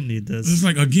God, we don't need this. It's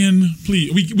like, again,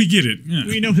 please, we get it. Yeah.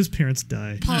 We know his parents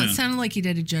die. Paul, it sounded like you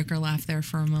did a Joker laugh there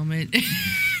for a moment.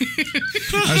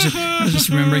 I was just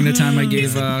remembering the time I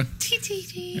gave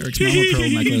Eric's mama a pearl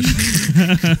necklace.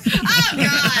 Oh,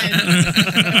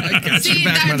 God. See,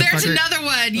 there's another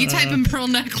one. You type in pearl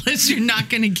necklace, you're not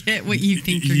going to get what you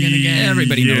think you're going to get.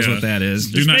 Everybody knows what that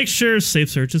is. Just make sure Safe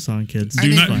Search is on, kids.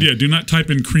 Do not type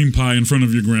in cream pie in front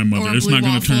of your grandmother. It's not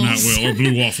going to turn out well. Or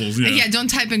blue waffles. Yeah, don't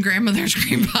type in grandmother's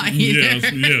cream pie either.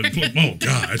 Oh,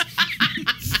 God.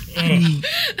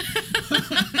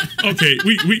 Okay,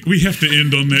 we have to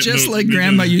end on that just note. Like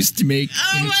Grandma used to make.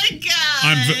 Oh my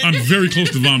God! I'm very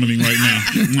close to vomiting right now.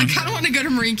 I kind of want to go to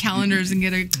Marie Callender's and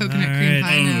get a coconut cream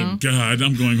pie now. Oh God,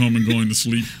 I'm going home and going to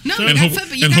sleep. No, and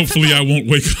hopefully I won't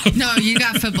wake up. No, you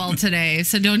got football today,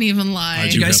 so don't even lie.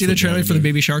 Did you guys see the trailer for the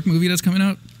Baby Shark movie that's coming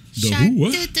out? The who?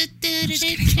 What?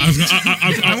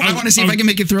 I want to see if I can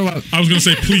make it throw up. I was going to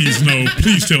say, please, no.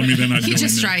 Please tell me they're not doing that. He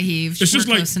just dry heaved. It's just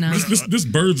like this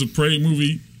Birds of Prey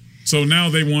movie. So now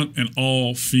they want an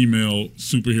all-female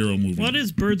superhero movie. What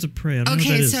is Birds of Prey? I don't know what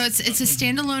that is. So it's a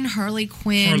standalone Harley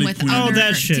Quinn with other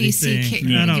that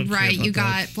DC. Right, you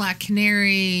got Black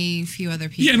Canary, a few other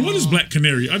people. Yeah, and what is Black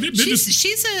Canary? She's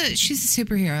a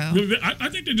superhero. I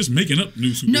think they're just making up new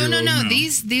superheroes. No. Now.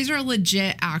 These are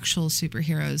legit actual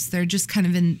superheroes. They're just kind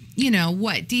of in,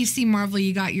 DC, Marvel,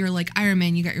 you got your like Iron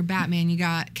Man, you got your Batman, you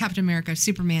got Captain America,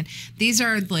 Superman. These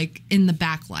are like in the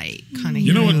backlight kind of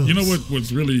heroes. You know what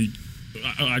was really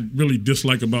I really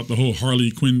dislike about the whole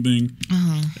Harley Quinn thing.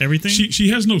 Everything? She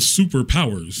has no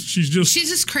superpowers. She's just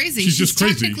crazy. She's just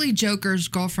crazy. Technically Joker's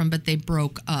girlfriend, but they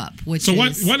broke up. Why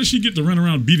does she get to run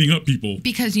around beating up people?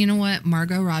 Because you know what,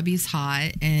 Margot Robbie's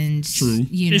hot, and true.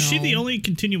 Is she the only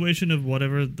continuation of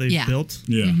whatever they've built?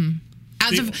 Yeah. Mm-hmm.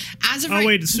 As of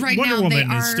right Wonder now,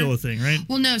 Woman is still a thing, right?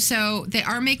 Well, no. So they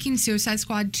are making Suicide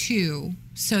Squad 2.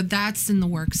 So that's in the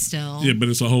works still. Yeah, but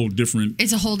it's a whole different.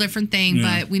 It's a whole different thing,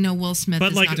 but we know Will Smith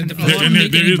is not going to be.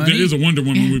 There is a Wonder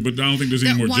Woman movie, but I don't think there's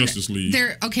any more Justice League.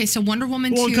 So Wonder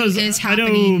Woman 2 is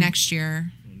happening next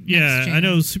year. Yeah, I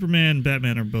know Superman and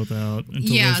Batman are both out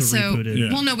until those are rebooted.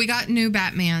 Yeah. Well, no, we got new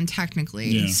Batman technically.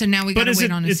 Yeah. So now we got to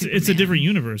wait on a Superman. It's a different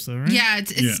universe though, right? Yeah,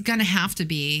 it's going to have to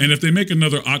be. And if they make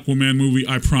another Aquaman movie,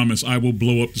 I promise I will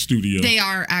blow up the studio. They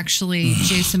are actually.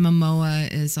 Jason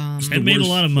Momoa is It made a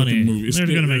lot of money. They're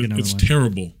going to make another one. It's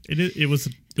terrible.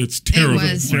 It's terrible.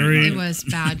 It was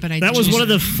bad, but that was one of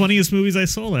the funniest movies I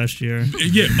saw last year.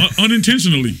 Yeah,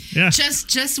 unintentionally. Yeah,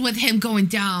 just with him going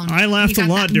down. I laughed a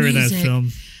lot during that film.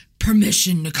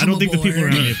 Permission to come I don't think aboard. the people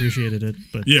around me appreciated it,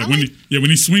 but when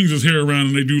he swings his hair around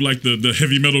and they do like the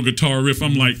heavy metal guitar riff,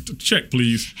 I'm like, check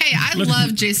please. Hey, I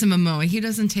love Jason Momoa. He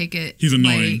doesn't take it. He's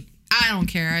annoying. I don't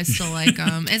care. I still like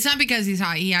him. It's not because he's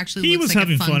hot. He actually looks like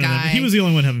a fun guy. He was the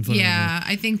only one having fun. Yeah,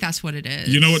 I think that's what it is.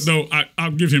 You know what though?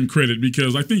 I'll give him credit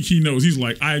because I think he knows. He's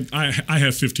like, I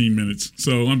have 15 minutes,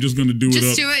 so I'm just going to do it up.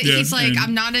 Just do it. Yeah, he's like,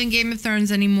 I'm not in Game of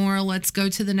Thrones anymore. Let's go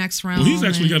to the next round. Well, he's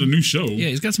actually got a new show. Yeah,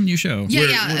 he's got some new show. Yeah,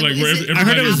 I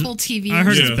heard it was Apple TV. I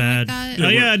heard it's bad.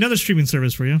 Another streaming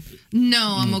service for you.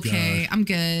 No, I'm okay. God. I'm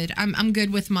good. I'm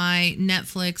good with my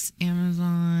Netflix,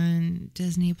 Amazon,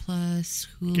 Disney Plus,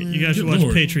 Hulu. You guys should watch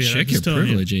Patriot. Check your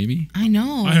privilege, Amy. I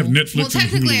know. I have Netflix. Well,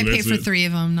 technically, and Hulu, I pay for 3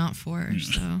 of them, not 4.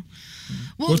 So,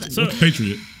 what's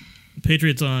Patriot?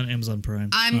 Patriot's on Amazon Prime.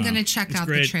 I'm gonna check out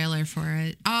the trailer for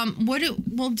it.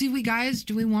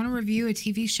 Do we want to review a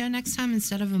TV show next time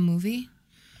instead of a movie?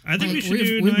 I think we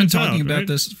should. We've been talking about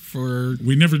this for.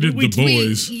 We never did The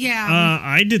Boys.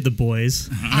 I did The Boys.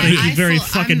 Very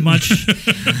fucking much.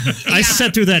 I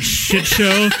sat through that shit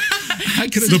show.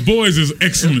 The Boys is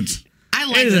excellent. I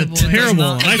like it. It is terrible.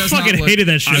 I fucking hated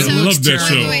that show. I love that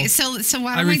show. Wait. So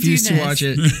why don't I refuse to watch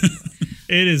it.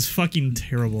 It is fucking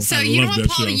terrible. So you know what,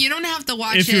 Paul? You don't have to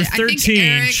watch it. If you're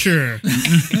 13, sure.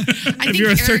 If you're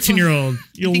a 13-year-old,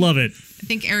 you'll love it. I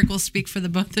think Eric will speak for the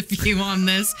both of you on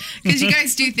this because you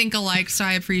guys do think alike, so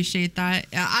I appreciate that.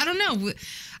 I don't know.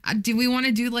 Do we want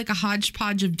to do like a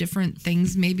hodgepodge of different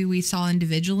things maybe we saw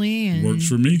individually? And, works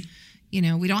for me. You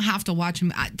know, we don't have to watch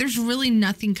them. There's really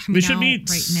nothing coming out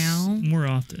right now. More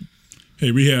often.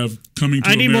 Hey, we have Coming to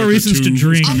I America need more reasons 2. to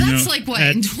drink. Oh, that's like what,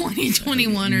 in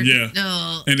 2021 or...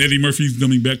 Yeah. And Eddie Murphy's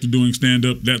coming back to doing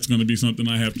stand-up. That's going to be something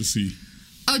I have to see.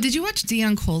 Oh, did you watch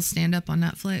Dion Cole's stand-up on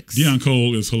Netflix? Dion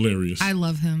Cole is hilarious. I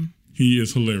love him. He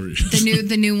is hilarious.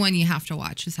 The new one you have to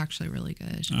watch is actually really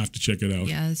good. I have to check it out.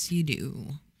 Yes, you do.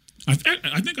 I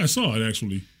think I saw it,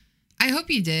 actually. I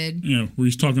hope you did. Yeah, where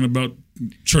he's talking about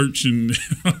church and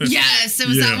yes, it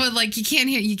was that one. Like you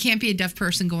can't be a deaf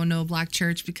person going to a black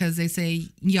church because they say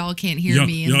y'all can't hear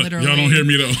me. And literally, y'all don't hear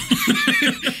me though.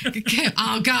 Okay,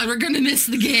 oh God, we're gonna miss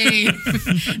the game.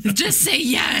 Just say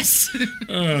yes.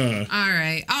 All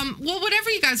right. Well,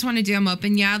 whatever you guys want to do, I'm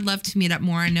open. Yeah, I'd love to meet up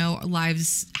more. I know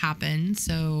lives happen,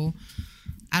 so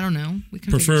I don't know. We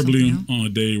can preferably on a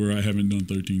day where I haven't done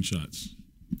 13 shots.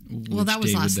 Well, that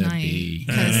was last night.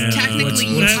 Because technically,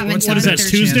 you haven't done what is that,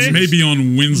 Tuesday? Maybe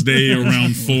on Wednesday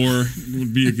around 4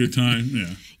 would be a good time. Yeah.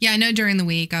 Yeah, I know during the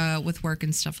week with work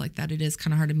and stuff like that, it is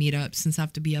kind of hard to meet up since I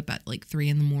have to be up at like 3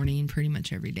 a.m. pretty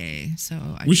much every day. So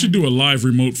we should do a live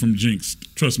remote from Jinx.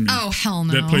 Trust me. Oh, hell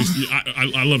no. That place,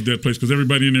 I love that place because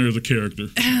everybody in there is a character.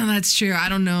 That's true. I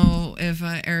don't know if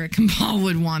Eric and Paul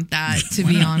would want that, to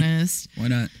be honest. Why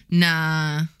not?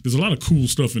 Nah. There's a lot of cool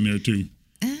stuff in there, too.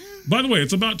 By the way,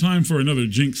 it's about time for another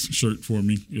Jinx shirt for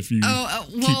me. If you keep that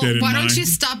in mind. Why don't you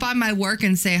stop by my work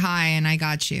and say hi, and I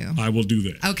got you. I will do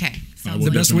that. Okay.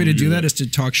 The best way to do that is to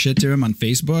talk shit to him on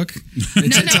Facebook.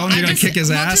 Tell him you're going to kick his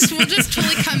ass. We'll just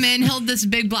totally come in. He'll this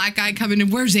big black guy come in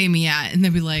and where's Amy at? And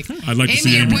they'll be like, I'd like to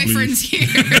see Amy, your Amy, boyfriend's here.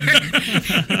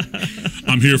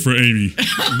 I'm here for Amy.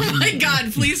 Oh my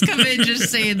God, please come in just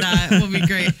saying that. It will be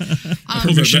great.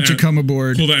 Permission to come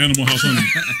aboard. Pull the Animal House on.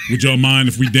 Would y'all mind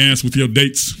if we dance with your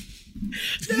dates?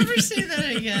 Never say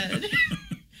that again.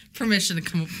 Permission to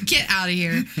come. Get out of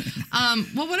here.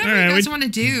 Well, whatever you guys want to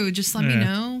do, just let me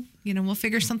know. We'll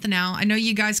figure something out. I know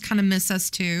you guys kind of miss us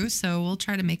too, so we'll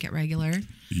try to make it regular.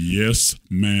 Yes,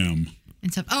 ma'am.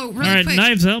 And stuff. Oh, really quick.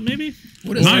 Knives Out, maybe?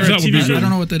 What is Knives Out? I don't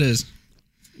know what that is.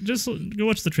 Just go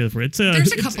watch the trailer for it. It's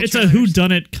a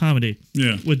whodunit comedy.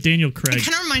 Yeah. With Daniel Craig. It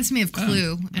kind of reminds me of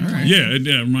Clue. Right. Yeah, it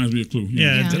reminds me of Clue.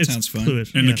 Yeah, that sounds fun.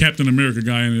 Clue-ish. And the Captain America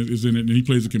guy is in it, and he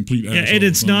plays a complete asshole. Yeah, and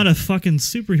it's not a fucking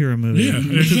superhero movie. Yeah.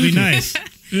 Which would be nice.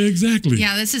 Exactly.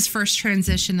 Yeah, this is first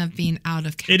transition of being out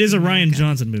of Captain It is a America. Ryan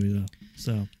Johnson movie, though.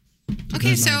 So.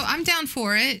 Okay, so I'm down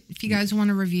for it. If you guys want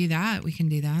to review that, we can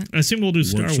do that. I assume we'll do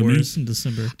Star Wars in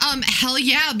December. Hell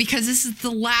yeah, because this is the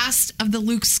last of the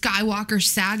Luke Skywalker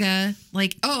saga.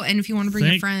 And if you want to bring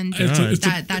a friend,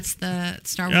 that's the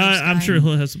Star Wars guy. I'm sure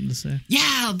he'll have something to say. Yeah,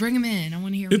 I'll bring him in. I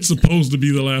want to hear. It's supposed to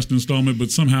be the last installment,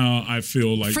 but somehow I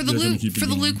feel like for the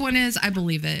Luke one is, I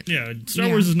believe it. Yeah, Star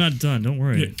Wars is not done. Don't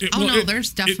worry.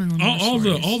 There's definitely more all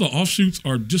the offshoots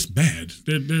are just bad.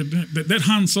 That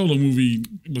Han Solo movie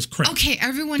was crap. Okay,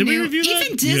 everyone did knew. We review that?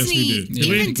 Even Disney, yes, we did.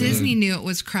 even Disney knew it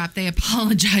was crap. They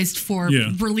apologized for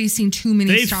releasing too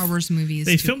many Star Wars movies.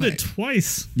 They filmed it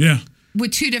twice. Yeah.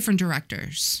 With 2 different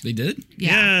directors. They did?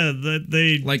 Yeah.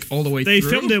 They all the way through? They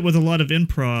filmed it with a lot of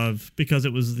improv because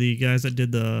it was the guys that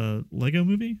did the Lego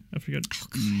movie. I forget.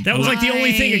 That was the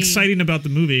only thing exciting about the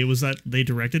movie was that they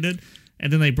directed it.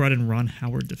 And then they brought in Ron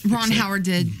Howard to fix it. Ron Howard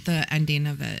did the ending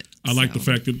of it. I like the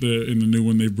fact that in the new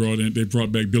one they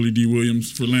brought back Billy D.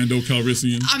 Williams for Lando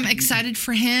Calrissian. I'm excited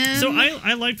for him. So I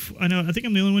think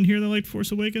I'm the only one here that liked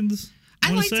Force Awakens.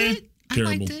 I liked it.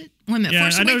 Terrible. I liked it. Wait a minute. Yeah,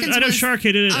 Force Awakens I know Shark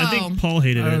hated it. I think Paul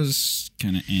hated it. I was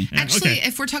kind of Actually,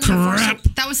 if we're talking about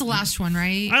Force, that was the last one,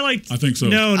 right? I think so.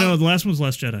 No, the last one was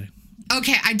Last Jedi.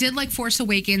 Okay, I did like Force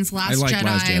Awakens. Last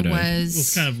Jedi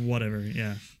was kind of whatever,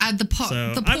 yeah. The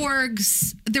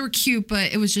Porgs, they were cute,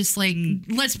 but it was just like,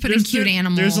 let's put in cute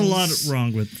animals. There's a lot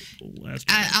wrong with Last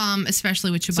Jedi.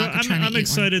 Especially with Chewbacca trying to eat I'm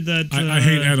excited that... I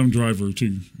hate Adam Driver,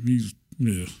 too. He's,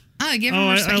 yeah. I give him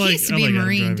respect. He used to be a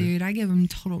Marine, dude. I give him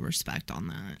total respect on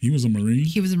that. He was a Marine?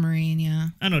 He was a Marine, yeah.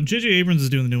 I don't know. J.J. Abrams is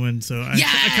doing the new one, so I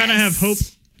kind of have hope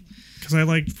because I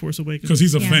like Force Awakens. Because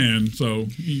he's a fan, so...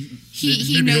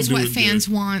 He knows what fans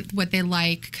want, what they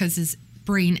like, because his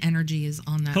brain energy is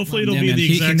on that. Hopefully it'll be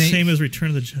the exact same as Return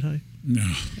of the Jedi. No.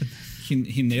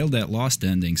 He nailed that Lost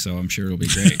ending, so I'm sure it'll be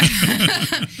great.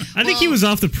 I think he was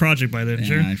off the project by then. Yeah,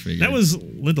 sure. I figured. That was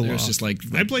Lindelof. There's just I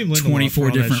blame Lindelof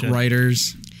 24 different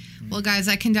writers. Well, guys,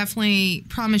 I can definitely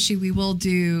promise you we will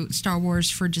do Star Wars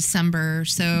for December.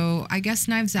 So I guess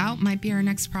Knives Out might be our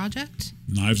next project.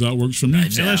 Knives Out works for me.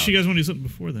 Unless you guys want to do something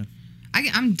before then.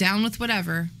 I'm down with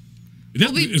whatever.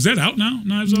 Is that out now,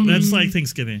 Knives Out? That's like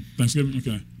Thanksgiving. Thanksgiving?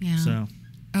 Okay. Yeah. So.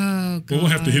 Oh, God. Well, we'll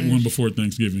have to hit one before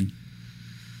Thanksgiving.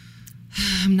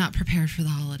 I'm not prepared for the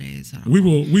holidays at all. We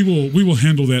will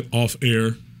handle that off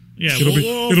air. Yeah,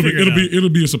 it'll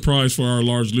be a surprise for our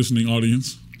large listening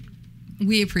audience.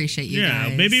 We appreciate you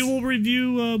guys. Yeah, maybe we'll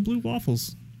review Blue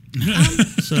Waffles.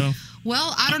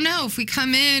 Well, I don't know. If we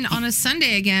come in on a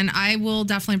Sunday again, I will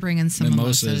definitely bring in some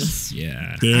mimosas.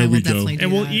 Yeah. There we go.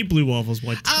 And we'll eat blue waffles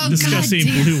while Oh, discussing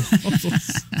blue waffles.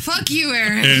 Fuck you,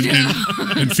 Eric.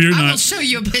 And fear I will not. show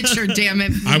you a picture, damn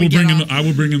it. I will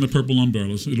bring in the purple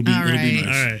umbrellas. It'll be nice.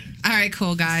 All right. All right,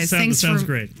 cool, guys. Sounds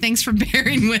great. Thanks for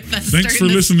bearing with us. Thanks for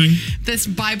listening. This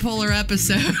bipolar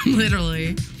episode,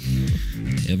 literally.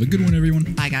 Have a good one, everyone.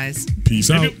 Bye, guys.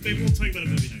 Peace out. Maybe we'll talk about a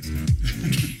movie next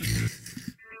time.